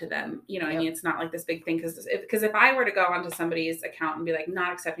reach out to them. You know what I mean? It's not this big thing. Because if I were to go onto somebody's account and be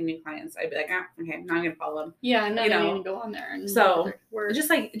not accepting new clients, I'd be like, okay, now I'm going to follow them. Yeah, no, you you know, need to go on there and so, look at their work.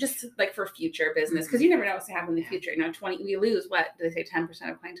 Just for future business, because you never know what's going to happen in the future. We lose, what do they say, 10%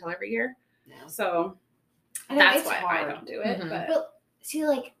 of clientele every year? No. So I know, that's it's why hard. I don't do it. Mhm. But See,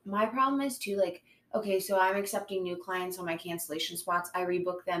 my problem is too, okay, so I'm accepting new clients on my cancellation spots. I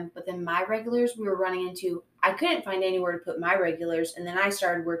rebook them, but then my regulars, we were running into, I couldn't find anywhere to put my regulars, and then I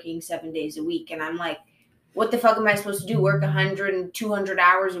started working 7 days a week, and I'm like, what the fuck am I supposed to do? Work 100 and 200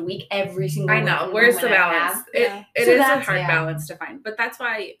 hours a week every single I know. working Where's the moment I balance? have? Yeah. It So is a that's- hard yeah. balance to find. But that's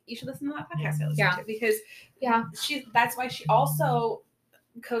why you should listen to that podcast I listen Yeah. to, because that's why she also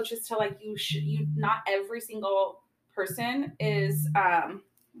coaches to you not every single person is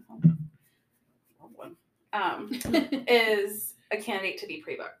is a candidate to be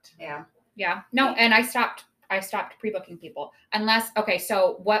pre-booked. Yeah. Yeah. No, and I stopped pre-booking people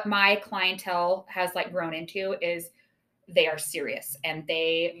so what my clientele has grown into is they are serious, and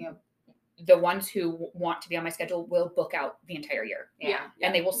the ones who want to be on my schedule will book out the entire year. Yeah.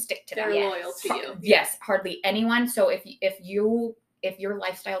 And they will stick to They're that. loyal to you. Yes, hardly anyone. So if your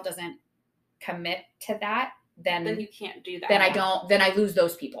lifestyle doesn't commit to that, Then then you can't do that. then I lose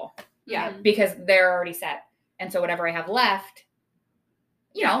those people Yeah. because they're already set. And so whatever I have left,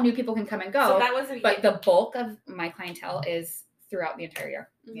 new people can come and go. So that was but the bulk of my clientele is throughout the entire year.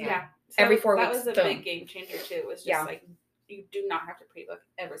 yeah. So Every 4 That weeks, was a boom. big game changer too. It was just Yeah. you do not have to pre-book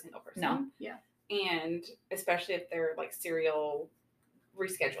every single person. No. Yeah. and especially if they're like serial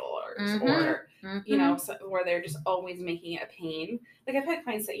reschedulers Mhm. or Mhm. you know, so, where they're just always making it a pain. Like I've had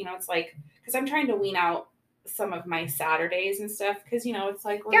clients that, you know, it's like, because I'm trying to wean out some of my Saturdays and stuff, because, you know, it's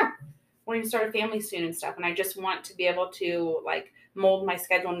like we're wanting to start a family soon and stuff, and I just want to be able to like mold my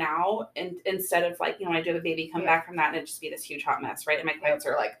schedule now, and instead of like, you know, I do have a baby, come back from that, and it just be this huge hot mess, right? And my clients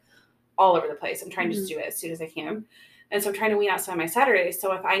are like all over the place. I'm trying to just do it as soon as I can. And so I'm trying to wean out some of my Saturdays.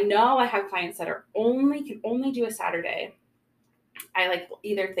 So if I know I have clients that are can only do a Saturday, I like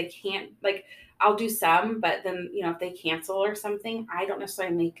either if they can't, like I'll do some, but then, you know, if they cancel or something, I don't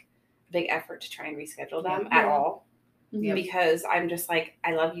necessarily make a big effort to try and reschedule them at all, because I'm just like,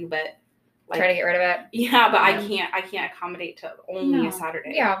 I love you, but like, Try to get rid of it. yeah, but I can't accommodate to only a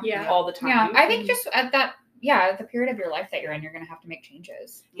Saturday Yeah. all the time. Yeah. I think just at that, the period of your life that you're in, you're going to have to make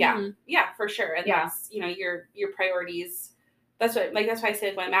changes. Yeah, yeah, for sure. And Yeah. that's, you know, your priorities. That's why I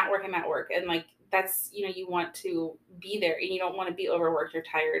said when I'm at work, and like that's, you know, you want to be there, and you don't want to be overworked or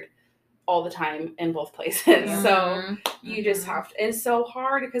tired all the time in both places. So you just have to. And it's so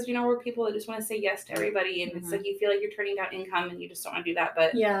hard because, you know, we're people that just want to say yes to everybody, and it's like you feel like you're turning down income, and you just don't want to do that.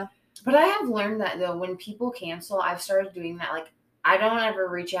 But But I have learned that though, when people cancel, I've started doing that. Like, I don't ever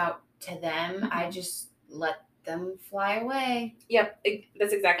reach out to them. I just let them fly away. Yep,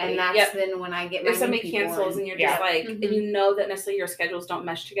 that's exactly. And that's then when I get my if somebody new people cancels and you're just like, and you know that necessarily your schedules don't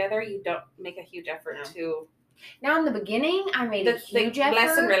mesh together, you don't make a huge effort to. Now in the beginning, I made a huge effort.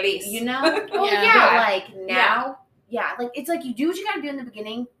 Bless and release. You know? But like now, like it's like you do what you gotta do in the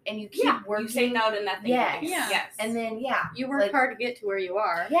beginning, and you keep working. You say no to nothing. Yes. And then you work hard to get to where you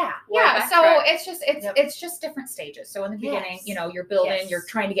are. Yeah. So it's just different stages. So in the beginning, you know, you're building, you're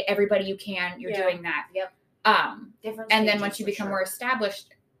trying to get everybody you can, you're doing that. Different. And then once you become more established,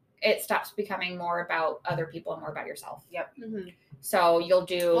 it stops becoming more about other people and more about yourself. So you'll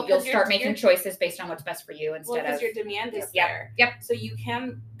start making choices based on what's best for you instead of your demand is there. So you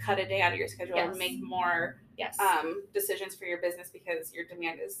can cut a day out of your schedule and make more decisions for your business because your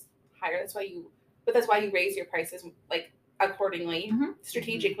demand is higher. That's why you raise your prices like accordingly,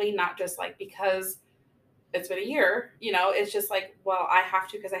 strategically, not just like because it's been a year, you know, it's just like, well, I have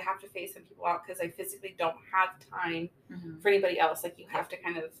to, because I have to phase some people out because I physically don't have time for anybody else. Like you have to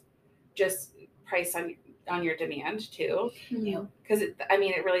kind of just price on your demand too. Because it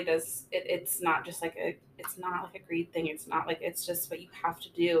really does. It's not just like it's not like a greed thing. It's not like, it's just what you have to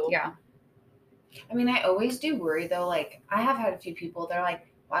do. Yeah. I mean, I always do worry though. Like I have had a few people, they're like,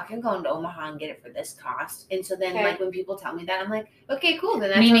 well, I can go into Omaha and get it for this cost. And so then like when people tell me that, I'm like, okay, cool. Then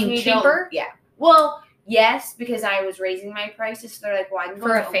that's meaning cheaper? Yeah. Well, yes, because I was raising my prices. So they're like, well, I can go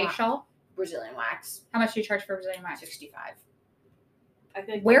for a Omaha. facial Brazilian wax. How much do you charge for Brazilian wax? $65. I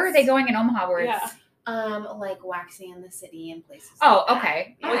think where are they going in Omaha where it's like waxing in the city and places. Oh, like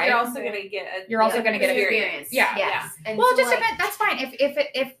okay. Well, you're also gonna get experience. Yeah. Yes. And well, so just like, that's fine.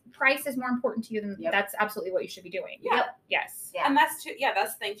 If price is more important to you, then that's absolutely what you should be doing. Yes. And that's too. Yeah,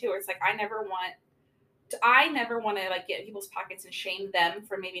 that's the thing too. Where it's like I never want to like get in people's pockets and shame them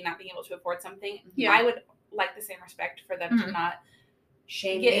for maybe not being able to afford something. I would like the same respect for them to not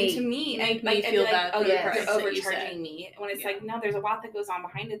shame get into me and like feel like, bad oh, for the you're price that you overcharging me. When it's like, no, there's a lot that goes on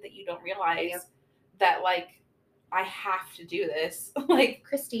behind it that you don't realize that like I have to do this. Like,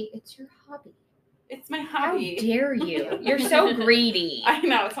 Christy, it's your hobby. It's my hobby. How dare you? You're so greedy. I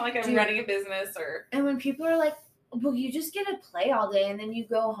know. It's not like I'm running a business or. And when people are like, well, you just get to play all day and then you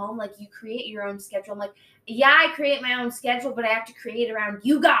go home, like you create your own schedule. I'm like, yeah, I create my own schedule, but I have to create around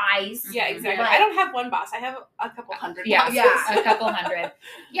you guys. Yeah, exactly. Like, I don't have one boss. I have a couple hundred bosses. A couple hundred.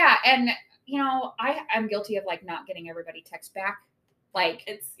 Yeah, and you know, I'm guilty of like not getting everybody text back. Like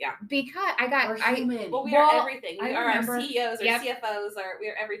it's because well, we are everything. We are our CEOs, our CFOs, we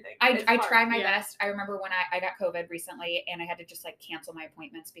are everything. I try my best. I remember when I got COVID recently and I had to just like cancel my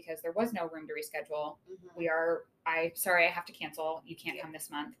appointments because there was no room to reschedule. Sorry, I have to cancel. You can't come this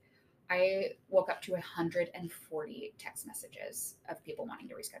month. I woke up to 140 text messages of people wanting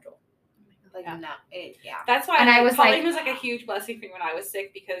to reschedule. That's why. And I was Colleen was like a huge blessing for me when I was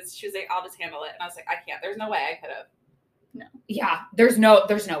sick because she was like, "I'll just handle it," and I was like, "I can't. There's no way I could have." No. Yeah, there's no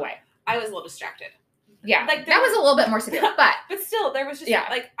way. I was a little distracted. Yeah, like that was a little bit more severe, but still, there was just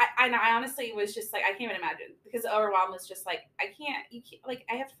like I honestly was just like I can't even imagine because the overwhelm was just like you can't like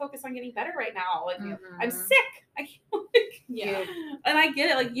I have to focus on getting better right now. Like I'm sick. I can't. And I get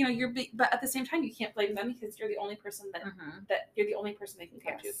it. Like you know you're big, but at the same time you can't blame them because you're the only person that you're the only person they can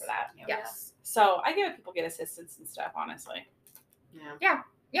come to for that. Yes. So I get people get assistance and stuff. Honestly.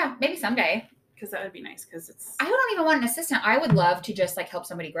 Yeah. Maybe someday. Because that would be nice. Because it's. I don't even want an assistant. I would love to just like help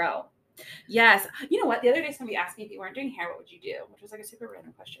somebody grow. Yes. You know what? The other day somebody asked me if you weren't doing hair, what would you do? Which was like a super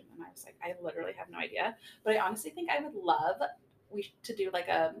random question. And I was like, I literally have no idea. But I honestly think I would love to do like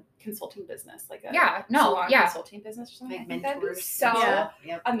a consulting business, like a salon consulting business or something. Like I think that'd be mentors. so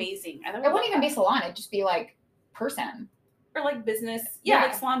Yep. amazing. It wouldn't even be salon. It'd just be like person. Or like business. Yeah.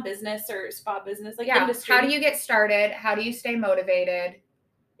 Like salon business or spa business. Like Yeah. industry. How do you get started? How do you stay motivated?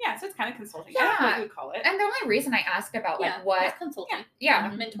 Yeah, so it's kind of consulting. Yeah. I don't know what you would call it. And the only reason I asked about like what That's consulting.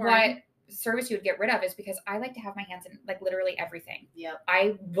 Mentoring. what service you would get rid of is because I like to have my hands in like literally everything. Yep.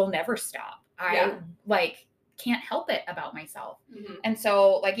 I will never stop. I like can't help it about myself. Mhm. And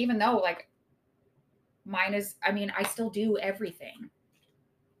so like even though like mine is, I mean, I still do everything.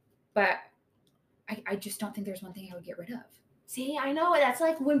 But I just don't think there's one thing I would get rid of. See, I know that's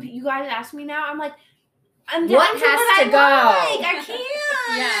like when you guys ask me now, I'm like, I'm What down to has what to I go? like. I can't.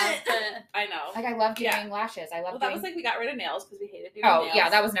 Yeah. I know. Like I love doing Yeah. lashes. I love Well, that doing was like we got rid of nails because we hated doing Oh nails. yeah,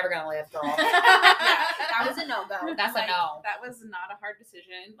 that was never gonna live, girl. That was a no-go. That's Like, a no. That was not a hard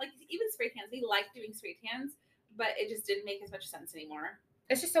decision. Like even spray tans, we liked doing spray tans, but it just didn't make as much sense anymore.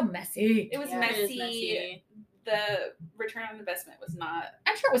 It's just so messy. It was Yeah. It is messy. messy. The return on investment was not.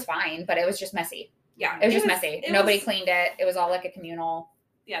 I'm sure it was fine, but it was just messy. Yeah, It was just messy. it Nobody was- cleaned it. It was all like a communal.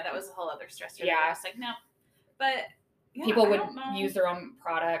 Yeah, that was a whole other stressor. Yeah. I was like, no, but yeah, People I would don't know. use their own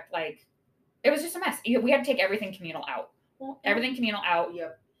product. Like it was just a mess. We had to take everything communal out. Well, Everything communal out.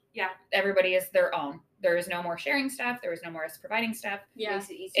 Yep. Everybody is their own. There is no more sharing stuff. There is no more us providing stuff. Yeah. Makes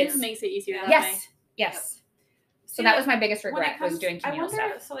it easier. It makes it easier that way. Yes. Yes. So See, that was my biggest when it regret was comes- doing communal I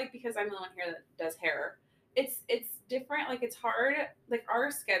wonder, stuff. So like because I'm the one here that does hair, it's different. Like it's hard. Like our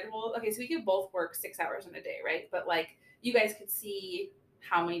schedule. Okay, so we could both work 6 hours in a day, right? But like you guys could see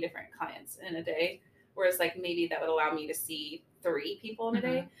how many different clients in a day, whereas like maybe that would allow me to see 3 people in a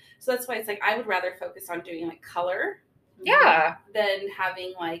day. So that's why it's like I would rather focus on doing like color Yeah. than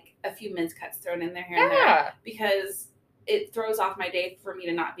having like a few men's cuts thrown in there here and there, Yeah. because it throws off my day for me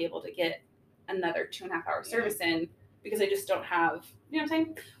to not be able to get another 2.5 hour service in because I just don't have, you know what I'm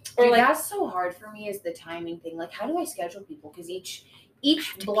saying? Or Dude, like, that's so hard for me is the timing thing. Like, how do I schedule people? Because each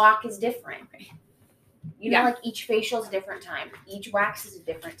block is different. You know, Yeah. like each facial is a different time. Each wax is a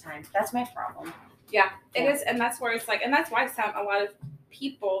different time. That's my problem. it is, and that's where it's like, and that's why a lot of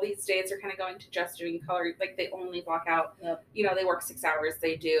people these days are kind of going to just doing color. Like they only block out, Yep. you know, they work 6 hours,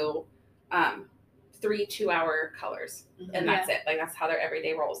 they do 3 2-hour colors, and that's it. Like that's how their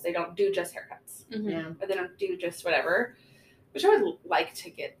everyday rolls. They don't do just haircuts, Mhm. Yeah. or they don't do just whatever, which I would like to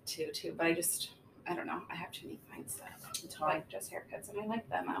get to too, but I don't know. I have too many clients that It's hard. like just haircuts, and I like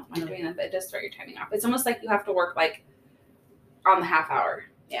them. I don't mind doing them, but it does throw your timing off. It's almost like you have to work like on the half hour,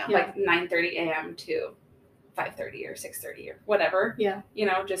 Yeah. like 9:30 a.m. to 5:30 or 6:30 or whatever. Yeah. You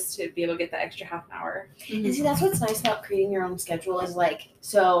know, just to be able to get the extra half an hour. And see, that's what's nice about creating your own schedule is like,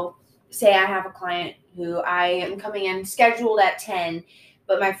 so say I have a client who I am coming in scheduled at 10,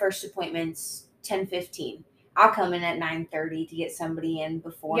 but my first appointment's 10:15. I'll come in at 9:30 to get somebody in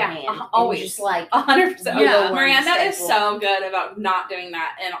beforehand. And always. just like 100%. Yeah. Miranda is schedule. so good about not doing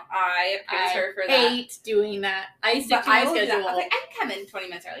that, and I praise her for that. hate doing that. I stick But to my I will do that. I schedule. was like, I can come in 20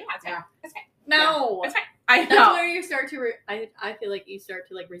 minutes early. Yeah, it's fine. Yeah. It's fine. No. It's fine. I That's know. where you start to. I feel like you start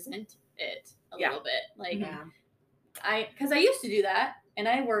to like resent it a Yeah. little bit. Like Yeah. because I used to do that, and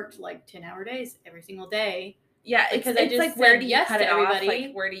I worked like 10-hour days every single day. Yeah, Because it's I just like where said do you yes cut to it off? everybody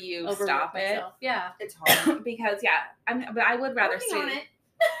Like where do you Overwork stop it? myself. Yeah. It's hard. Because but I would rather Working on stay.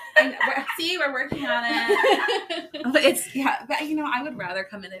 it. See, we're working on it. But but you know, I would rather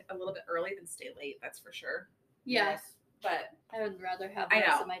come in a little bit early than stay late. That's for sure. Yes. But I would rather have the I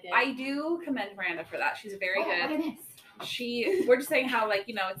rest know of my day. I do commend Miranda for that. She's very Oh, good. look at this. We're just saying how like,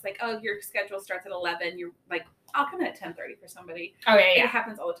 you know, it's like, oh, your schedule starts at 11. You're like, I'll come in at 10:30 for somebody. Oh yeah, It yeah.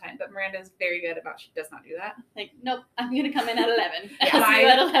 happens all the time, but Miranda's very good about, she does not do that. Like, nope, I'm gonna come in at 11. Yeah. I'll see you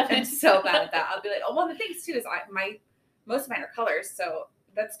at 11. I'm so bad at that. I'll be like, oh, well, the thing too is most of mine are colors, so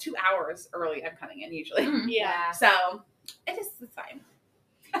that's 2 hours early I'm coming in usually. Mm. Yeah. So it's fine.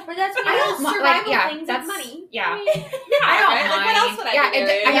 But that's I don't mi- like, survival yeah, things that's with money. yeah. I I don't right? Like, mind. what else would I yeah, be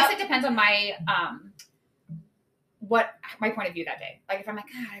doing? I guess it depends on my what my point of view that day. Like if I'm like,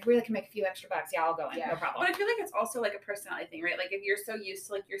 God, I really can make a few extra bucks, yeah, I'll go in, no problem. But I feel like it's also like a personality thing, right? Like if you're so used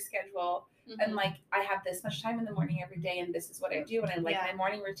to like your schedule and like I have this much time in the morning every day and this is what I do and I like my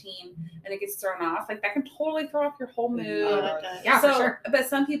morning routine and it gets thrown off, like that can totally throw off your whole mood. Yeah, so, for sure. But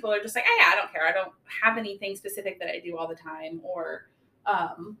some people are just like, yeah, I don't care. I don't have anything specific that I do all the time or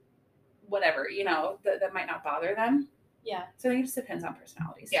whatever, you know, that might not bother them. Yeah. So I think it just depends on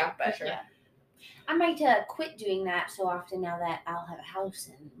personalities. Yeah, too, but for sure. Yeah. I might quit doing that so often now that I'll have a house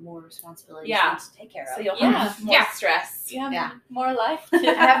and more responsibilities Yeah. to take care of. So you'll Yeah. have more stress. You have Yeah. more life. I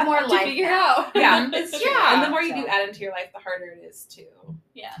have more to life figure now. out. Yeah, it's true. Yeah. And the more you do So- add into your life, the harder it is to.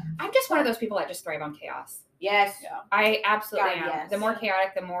 I'm just one of those people that just thrive on chaos. Yes. Yeah. I absolutely God, am. yes. The more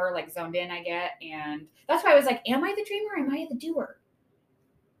chaotic, the more like zoned in I get, and that's why I was like, "Am I the dreamer? Or am I the doer?"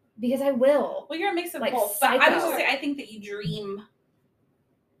 Because I will. Well, you're a mix of Like both. But I was psycho. just say, I think that you dream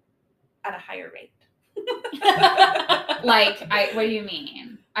at a higher rate. Like, what do you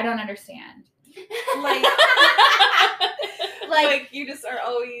mean? I don't understand. like, Like, like you just are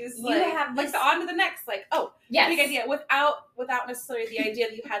always you like, have like this- the on to the next. Like, oh, Yes. big idea without necessarily the idea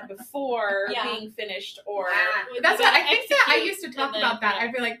that you had before Yeah. being finished or. Ah. That's what I think that I Execute, used to talk and then, about that. yeah.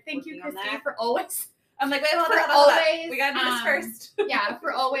 I'd be like, "Thank you, Working on Christy, that. for always, I'm like, wait, hold for on, hold on. always, We gotta do this first. yeah,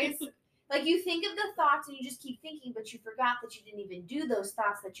 for always." like you think of the thoughts and you just keep thinking, but you forgot that you didn't even do those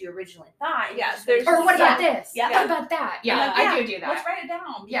thoughts that you originally thought. and you Yeah, just there's- went, Or what about Yeah. this? Yeah. What about that? Yeah, Yeah. I do that. Let's write it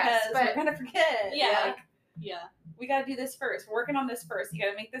down because Yes, but- we're gonna forget. Yeah. Like, Yeah. we gotta do this first. We're working on this first. You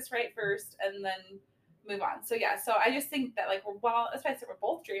gotta make this right first, and then move on. So yeah. So I just think that like that's why I said we're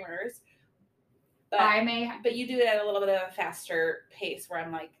both dreamers. But I may. but you do it at a little bit of a faster pace where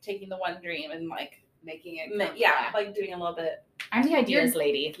I'm like taking the one dream and like making it. ma- come yeah, back. like doing a little bit. I'm the ideas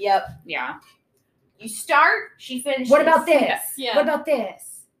lady. Yep. Yeah. You start, she finishes. What about this? Yeah. What about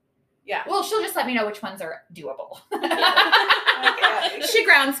this? Yeah. Well, she'll just let me know which ones are doable. Okay. She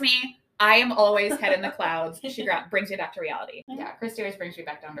grounds me. I am always head in the clouds. She brings me back to reality. Yeah, Christy always brings me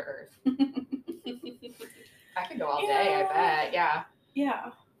back down to earth. I could go all day, I bet. Yeah.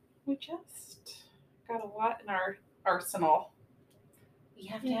 Yeah. We just got a lot in our arsenal. We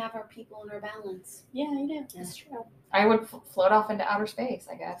have to have our people in our balance. Yeah, you do. That's true. I would float off into outer space,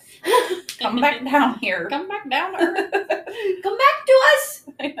 I guess. Come back down here. Come back down to earth. Come back to us.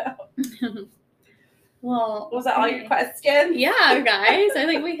 I know. Well, Was that all your questions? Yeah, guys. I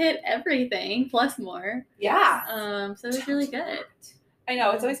think we hit everything plus more. Yeah. So it was really good. I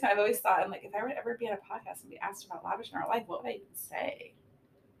know. It's always fun. I've always thought, I'm like, if I were to ever be on a podcast and be asked about lavish in our life, what would I even say?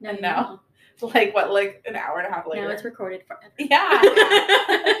 No, And now, like, what, like an hour and a half later? Now it's recorded forever. Yeah.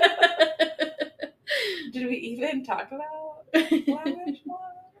 Did we even talk about lavish more?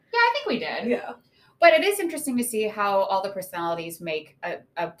 Yeah, I think we did. Yeah. But it is interesting to see how all the personalities make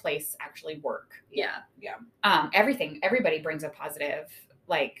a place actually work. Yeah. Everybody brings a positive,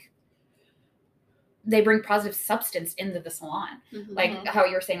 like, they bring positive substance into the salon. Mhm. Like how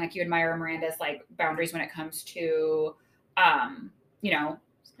you were saying, like you admire Miranda's like boundaries when it comes to, Scheduling.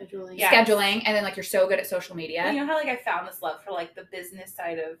 Yeah. scheduling, and then like you're so good at social You media. know how like I found this love for like the business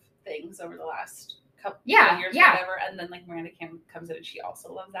side of things over the last couple Yeah, years yeah. or whatever, and then like Miranda comes in and she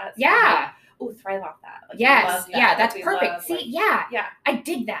also loves that. So Yeah. I'm like, thrive off that. Like, we Yes, love that. yeah, Like, that's we perfect. love, See, like- yeah, yeah. I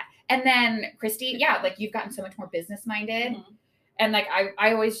dig that. And then Christy, yeah, like you've gotten so much more business minded, Mhm. and like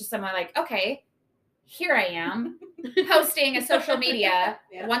I always just am like, okay, here I am posting a social media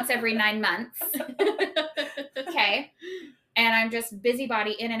Yeah. once every 9 months. Okay. And I'm just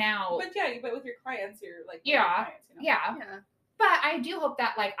busybody in and out. But yeah, but with your clients, you're like Yeah. with your clients, you know? Yeah. Yeah. But I do hope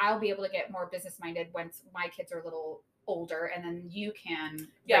that like I'll be able to get more business minded once my kids are a little older, and then you can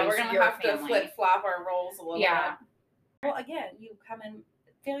Yeah, raise we're gonna your have to family. flip flop our roles a little Yeah. bit. Well, again, you come in.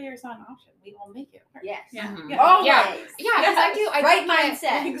 Failure is not an option. We will make it work. Yes. Yeah. Mhm. Yeah. Always. Yeah, because I do. I Right do get-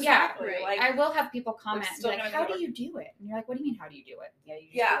 mindset. Exactly. right. Like I will have people comment and be still like, gonna "How do do it. you do it?" And you're like, "What do you mean? How do you do it?" Yeah, you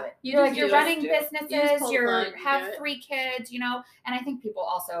just Yeah. do it. You're like, you're just running do it. You just businesses. pull the You plug and do have it. 3 kids, and I think people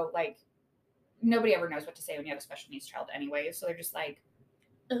also like nobody ever knows what to say when you have a special needs child anyway. So they're just like,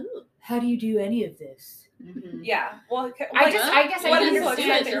 Ooh. "How do you do any of this?" yeah. Well, I guess I what do is so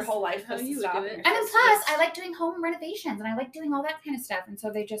understand expect your is whole life how to you would stop do it. and And then you're plus, just- I like doing home renovations and I like doing all that kind of stuff. And so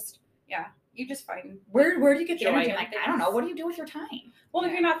they just, you just find where do you get the Joy energy? in I'm like, I things. don't know. What do you do with your time? well, if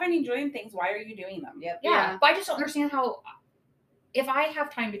Yeah. you're not finding joy in things, why are you doing them? Yep. Yeah. Yeah. But I just don't understand how, if I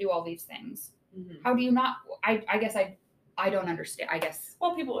have time to do all these things, Mhm. how do you not? I guess I don't understand. I guess,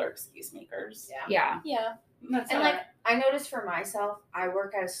 Well, people are excuse makers. Yeah. yeah. Yeah. That's And not- like I notice for myself, I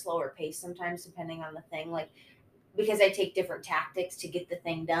work at a slower pace sometimes depending on the thing. Like because I take different tactics to get the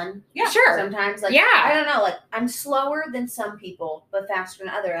thing done. Yeah, Sure. Sometimes like Yeah. I don't know, like I'm slower than some people, but faster in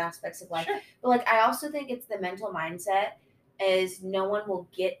other aspects of life. Sure. But like I also think it's the mental mindset is no one will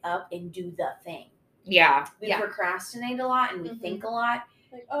get up and do the thing. Yeah. We Yeah. procrastinate a lot and we Mhm. think a lot.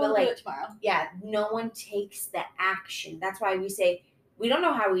 Like, But, I'll like, do it tomorrow. Yeah, no one takes the action. That's why we say we don't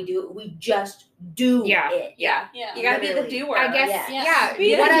know how we do it. We just do Yeah. it. yeah. Yeah. You gotta be the Literally. doer. I guess, Yes. yeah.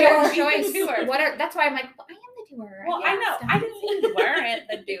 Be What the other doer. choice? Be the doer. That's why I'm like, well, I am the doer. doer. Well, Yeah, I know. I didn't say you weren't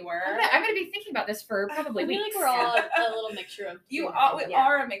the doer. I'm gonna be thinking about this for probably I feel weeks. like we're all a little mixture of We doer.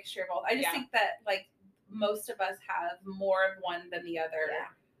 are a mixture of both. I just Yeah. think that like most of us have more of one than the other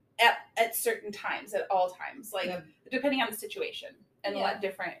Yeah. at certain times, at all times, like depending on the situation and Yeah. what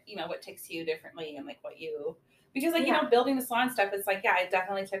different, what takes you differently and like what you, because like, Yeah. building the salon stuff, it's like, I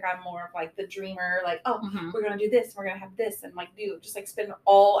definitely took on more of like the dreamer, like, Mhm. we're going to do this, we're going to have this, and like just like spend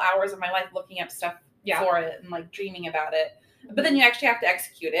all hours of my life looking up stuff for it and like dreaming about it. But then you actually have to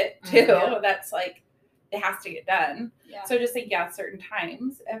execute it too. Yeah. That's like, it has to get done. Yeah. So just like, certain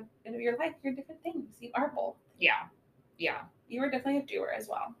times of your life, you're different things. You are both. Yeah. Yeah. You are definitely a doer as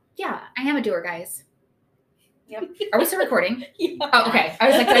well. Yeah. I am a doer, guys. Yep. Are we still recording? Yeah. Oh, okay. I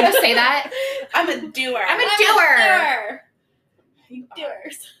was like, did I just say that? I'm a doer. I'm a doer. You are.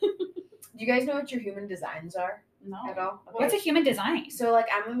 Doers. Do you guys know what your human designs are No. at all? What's a human design? So, like,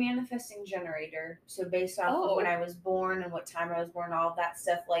 I'm a manifesting generator. So, based off Oh. of when I was born and what time I was born, all of that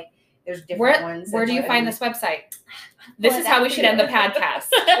stuff, like, there's different ones. Where and do you what- find this website? This Pull is it how out we for should you. end the podcast.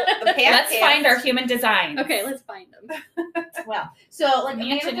 The Let's find our human design. Okay, let's find them. Well, so, like, a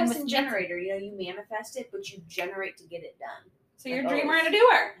Mansion manifesting with- generator, you manifest it, but you generate to get it done. So you're a Like dreamer always. and a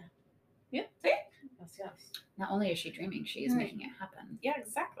doer. Yeah. See? Let's go. Not only is she dreaming, she is Right. making it happen. Yeah,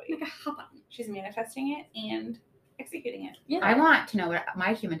 exactly. Like a hop on. She's manifesting it and executing it. Yeah. I want to know what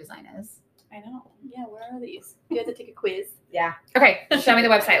my human design is. I know. Yeah, where are these? You have to take a quiz. Yeah. Okay, show me the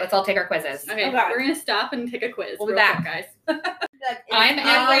website. Let's all take our quizzes. Okay, Oh, God. we're gonna stop and take a quiz. We'll be real back. quick, guys. Like, I'm it's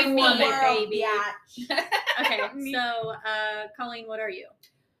every our woman, world, baby. biatch. Okay, so Colleen, what are you?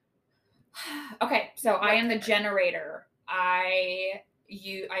 Okay, so I am the generator. I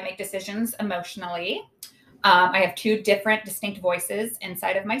make decisions emotionally. I have two different distinct voices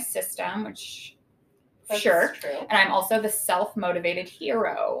inside of my system, which That's sure. true. And I'm also the self-motivated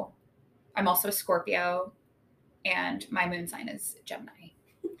hero. I'm also a Scorpio, and my moon sign is Gemini.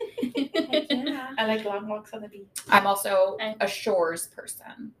 Yeah. I like long walks on the beach. I'm also Okay. a shores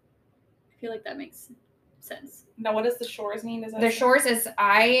person. I feel like that makes sense. Now, what does the shores mean? Does that The shores is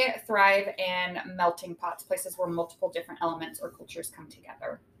I thrive in melting pots, places where multiple different elements or cultures come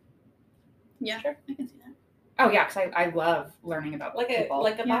together. Yeah, Sure. I can see that. Oh yeah, because I love learning about like people.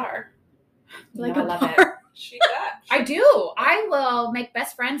 a Yeah. bar? Like I a love it. bar. She does. I do. I will make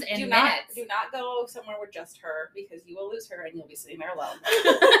best friends in do minutes. not go somewhere with just her because you will lose her and you'll be sitting there alone.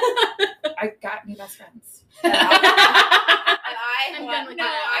 I got new best friends. And I I'm want, done with no,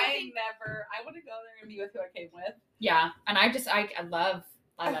 that. I want to go there and be with who I came with. Yeah, and I love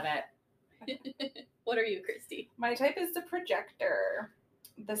it. What are you, Christy? My type is the projector,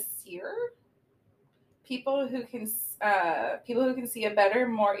 the seer. People who can see a better,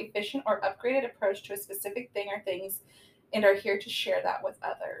 more efficient, or upgraded approach to a specific thing or things, and are here to share that with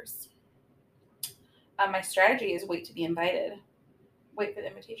others. My strategy is wait to be invited. Wait for the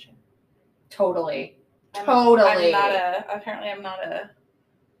invitation. Totally. Totally. I'm not a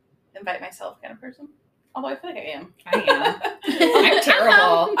invite myself kind of person. Although I feel like I am. I am. I'm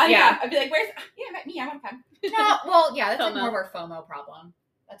terrible. Yeah. I'd be like, invite me, I want to come. No, well, yeah, that's like FOMO. more of our FOMO problem.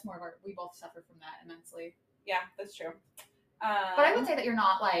 That's more of our, we both suffer from that immensely. Yeah, that's true. But I would say that you're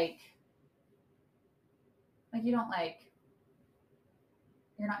not you don't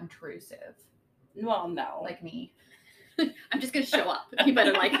you're not intrusive well, no. like me. I'm just gonna show up. You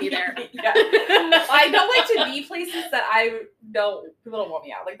better like me there. Yeah. I don't like to be places that I know people don't want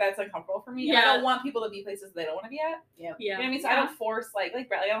me at. Like that's uncomfortable for me. And I Yeah. don't want people to be places they don't want to be at. Yeah. You know what I mean? So I don't force like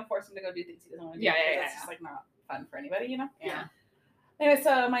Bradley, I don't force him to go do things he doesn't want to do. Yeah, because yeah, That's yeah. just like not fun for anybody, you know? Yeah. Anyway,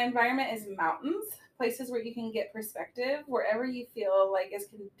 so my environment is mountains, places where you can get perspective, wherever you feel like is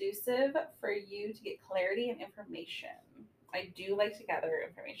conducive for you to get clarity and information. I do like to gather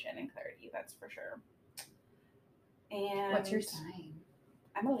information and clarity, that's for sure. And What's your sign?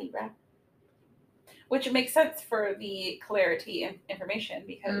 I'm a Libra. Which makes sense for the clarity and information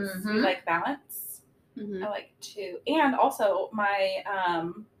because we Mhm. like balance. Mhm. I like to, and also my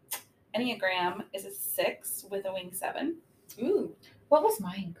Enneagram is a 6 with a wing 7. Ooh, What was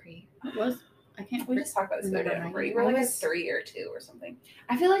mine, Cree? what was? I can't. We just talked about this the other day. Remember, You were like a was- 3 or 2 or something.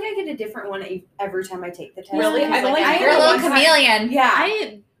 I feel like I get a different one every time I take the test. Really? because, I've only I taken You're a it little one time. chameleon. Yeah.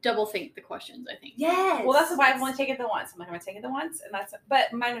 I double think the questions. I think. Yes. Well, that's why I've only taken it the once. I'm like, I'm gonna take it the once, and that's.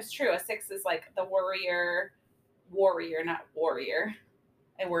 But mine was true. A 6 is like the warrior, not warrior.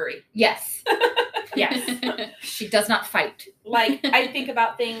 I worry. Yes. Yes. She does not fight. Like I think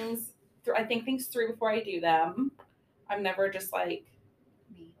about things. I think things through before I do them. I'm never just like.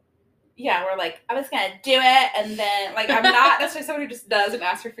 Yeah, we're like, I'm just gonna do it, and then like I'm not necessarily someone who just does and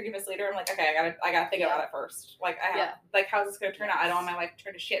asks for forgiveness later. I'm like, okay, I gotta think about it first. Like I have, Yeah. like how's this gonna turn out? I don't want my life to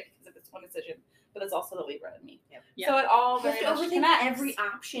turn to shit because if it's one decision. but it's also the Libra in me. Yep. So it all You have very to much overthink connects. every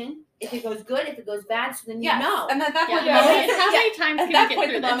option. If it goes good, if it goes bad, so then you Yes. know. And at that point, Yeah. the moment, How many times at can that you get point,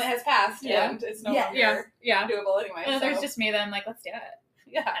 through the moment this? has passed, Yeah. and it's no Yeah. longer Yeah. doable anyway. And there's so. just me. Then I'm like, let's do it.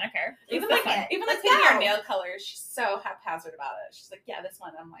 Yeah. I don't care. Even Let's like fuck it. even Let's like picking go. our nail colors, she's so haphazard about it. She's like, yeah, this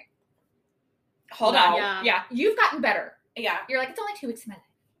one. I'm like, Hold No. on. Yeah. You've gotten better. yeah, You're like, it's only 2 weeks of my life.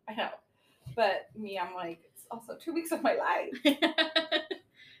 I know. But me, I'm like, it's also 2 weeks of my life.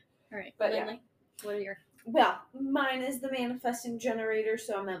 All right. But yeah. Lindley, what are your? Well, mine is the manifesting generator,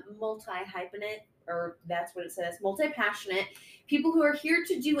 so I'm a multi-hyphenate, or that's what it says, multi-passionate. People who are here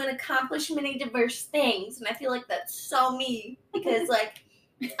to do and accomplish many diverse things, and I feel like that's so me because like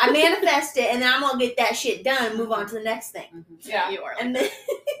I manifest it and then I'm gonna get that shit done and move on to the next thing. Yeah. You are. And then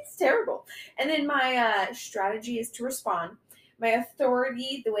it's terrible. And then my strategy is to respond. My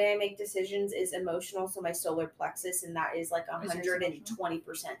authority, the way I make decisions, is emotional. So my solar plexus, and that is like Is yours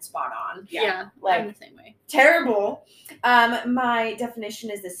 120% spot on. Yeah. Like I'm the same way. terrible. My definition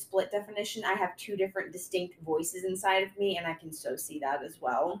is the split definition. I have two different distinct voices inside of me, and I can so see that as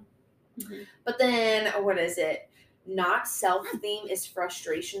well. Mhm. But then, what is it? Not self-theme is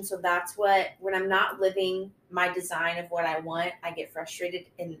frustration. So that's what, when I'm not living my design of what I want, I get frustrated.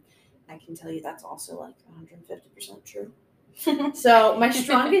 And I can tell you that's also like 150% true. So my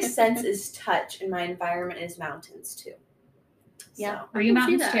strongest sense is touch, and my environment is mountains too. Yeah. So, Are you can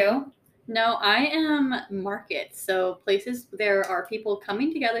see mountains that. too? No, I am markets. So places there are people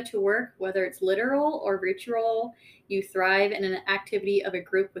coming together to work, whether it's literal or virtual. You thrive in an activity of a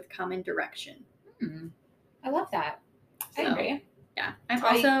group with common direction. I love that. I So, agree. Yeah. I'm I-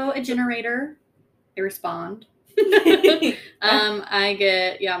 also a generator. I respond. I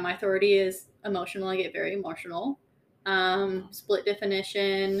get, my authority is emotional. I get very emotional. Split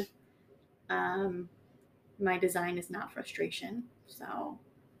definition. My design is not frustration. So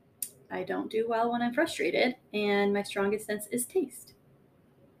I don't do well when I'm frustrated. And my strongest sense is taste.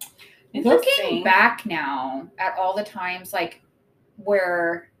 Looking Interesting. back now at all the times like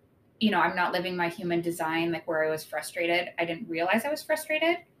where I'm not living my human design, like where I was frustrated, I didn't realize I was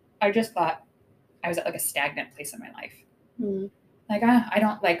frustrated. I just thought I was at like a stagnant place in my life. Like I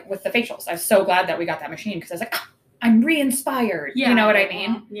don't like with the facials. I was so glad that we got that machine because I was like, I'm re-inspired. Yeah. You know what I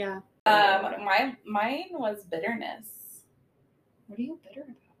mean? Yeah. Mine was bitterness. What are you bitter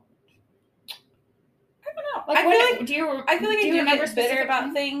about? I don't know. Like, I feel like do you? I feel like I do remember get bitter specific about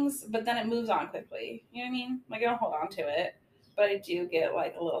times? things, but then it moves on quickly. You know what I mean? Like I don't hold on to it, but I do get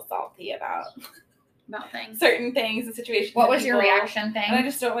like a little salty about Things. certain things and situations. What and was your people, reaction thing? And I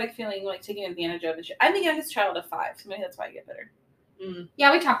just don't like feeling like taken advantage of. I'm the youngest child of 5, so maybe that's why I get bitter.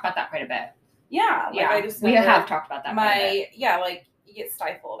 Yeah, we talked about that quite a bit. Yeah, like Yeah, I just we never- have talked about that. quite a bit. like you get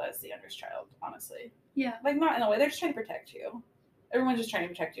stifled as the youngest child. Honestly, Yeah. like not in a way. They're just trying to protect you. Everyone's just trying to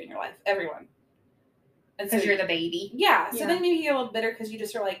protect you in your life. Everyone. And so Because you're the baby. yeah. So Yeah. then maybe you get a little bitter because you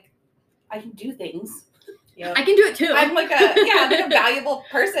just are like, I can do things. I can do it too. I'm like I'm like a valuable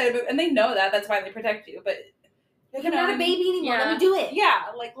person, and they know that. That's why they protect you. But like, you I'm know not what a I mean? baby anymore. Let Yeah. me do it. Yeah,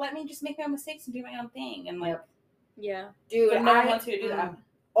 like let me just make my own mistakes and do my own thing, and like, Yeah. Dude, but no one I wants you to do that.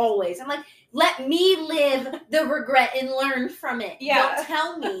 always. I'm like, let me live the regret and learn from it. Yeah. Don't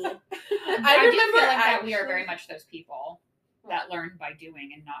tell me. I I do remember feel like that we are actually- very much those people that learn by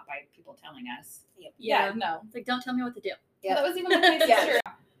doing and not by people telling us. Yeah, no, It's like, don't tell me what to do. Yep. that was even the case. Yeah. Sure.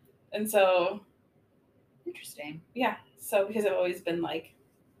 And so Interesting. yeah, so because I've always been like,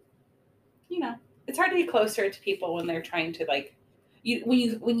 it's hard to get closer to people when they're trying to like,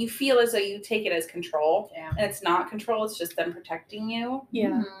 when you feel as though you take it as control, Yeah. and it's not control, it's just them protecting you,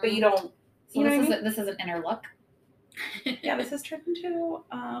 Yeah. but you don't. So You know this what I is this is an inner look. Yeah, this has turned into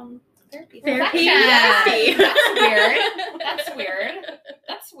therapy. Therapy. Reflection. Therapy. That's weird. That's weird.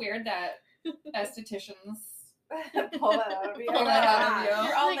 That's weird that estheticians. Pull that out of you. Pull that out of you.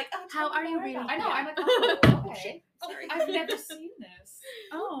 You're all Like, like, oh, how tell me are you more reading? about I know. that. I'm like, oh, okay. shit. Sorry. I've never seen this.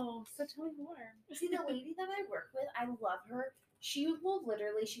 Oh, so tell me more. See, the lady that I work with, I love her. She will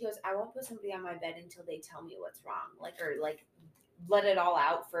literally, she goes, I won't put somebody on my bed until they tell me what's wrong. Or let it all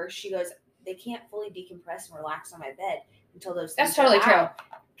out first. She goes, they can't fully decompress and relax on my bed until those That's things are totally true. out.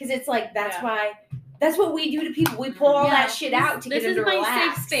 Because it's like, that's Yeah. why, that's what we do to people. We pull all Yeah. that shit out to This get is them to my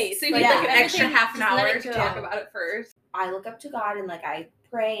relax. safe space. So you Like, need yeah, like an extra everything, half an just let hour it to go. talk about it first. I look up to God and I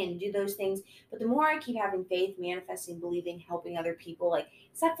pray and do those things. But the more I keep having faith, manifesting, believing, helping other people,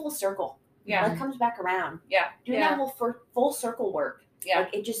 it's that full circle. Yeah. It comes back around. Yeah. Doing Yeah. that whole full circle work. Yeah.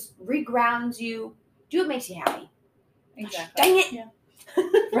 It just regrounds you. Do what makes you happy. Exactly. Dang it. Yeah.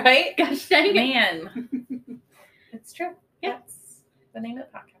 Right? Gosh dang it. Man. It's true. Yeah. That's the name of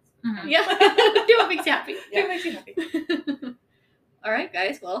the podcast. Mhm. Yeah. Do what makes you happy. It makes you happy. All right,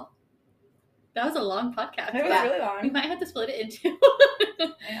 guys. Well, That was a long podcast. It was Yeah. really We long. might have to split it in two.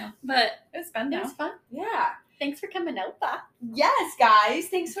 Yeah. But It was fun it though. was fun. Yeah. Thanks for coming over. Yes, guys.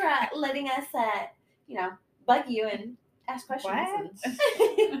 Thanks for letting us, bug you and ask questions.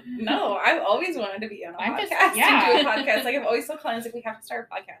 What? No, I've always wanted to be on a I'm podcast. just- yeah. Do a podcast. Like I've always told clients, like we have to start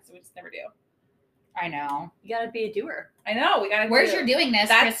a podcast, and we just never do. I know. You gotta be a doer. I know we gotta. Where's do your it. doing this,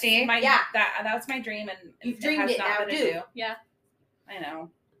 That's Christy? my Yeah. That's my dream, and You've it dreamed has it, not now been a do. do. Yeah. I know.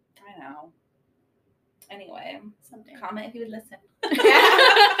 Anyway, Someday. comment if you would listen.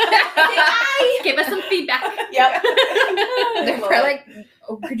 Give us some feedback. Yep. They're probably like,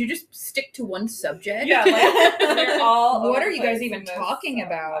 oh, could you just stick to one subject? Yeah, like they're all. What over are the you guys place even in this, talking so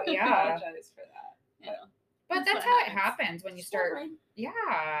about? I Yeah. apologize for that. Yeah. But That's that's what how it happens. happens when you start. Yeah.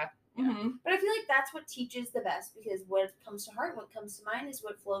 Mm-hmm. But I feel like that's what teaches the best because what comes to heart, what comes to mind is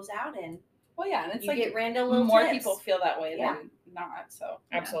what flows out, and Well, yeah, and it's you like get random little more tips. people feel that way Yeah. than not. So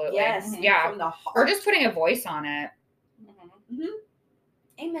Absolutely. Yes. Yeah. From the heart. We're just putting a voice on it. Mhm.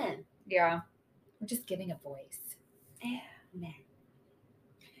 Amen. Yeah. We're just giving a voice. Amen.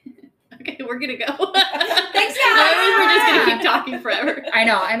 Okay, we're gonna go. Thanks, guys. Otherwise, we're just gonna keep talking forever. I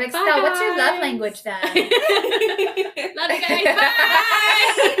know. I'm like, Bye, Stella, what's your love guys. language then? Love you guys.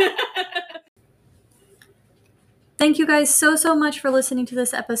 Bye. Thank you guys so much for listening to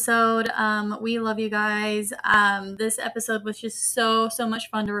this episode. We love you guys. This episode was just so much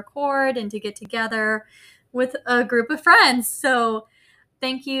fun to record and to get together with a group of friends. So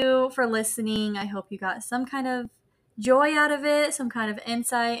thank you for listening. I hope you got some kind of joy out of it, some kind of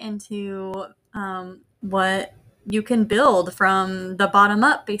insight into what you can build from the bottom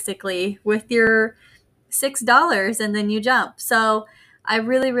up, basically, with your $6 and then you jump. So I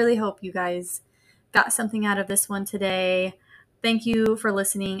really hope you guys got something out of this one today. Thank you for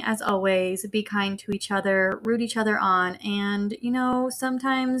listening. As always, be kind to each other, root each other on, and,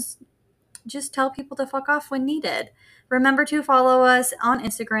 sometimes just tell people to fuck off when needed. Remember to follow us on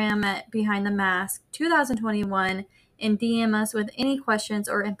Instagram at Behind the Mask 2021 and DM us with any questions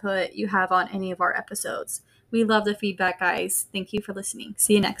or input you have on any of our episodes. We love the feedback, guys. Thank you for listening.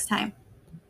 See you next time.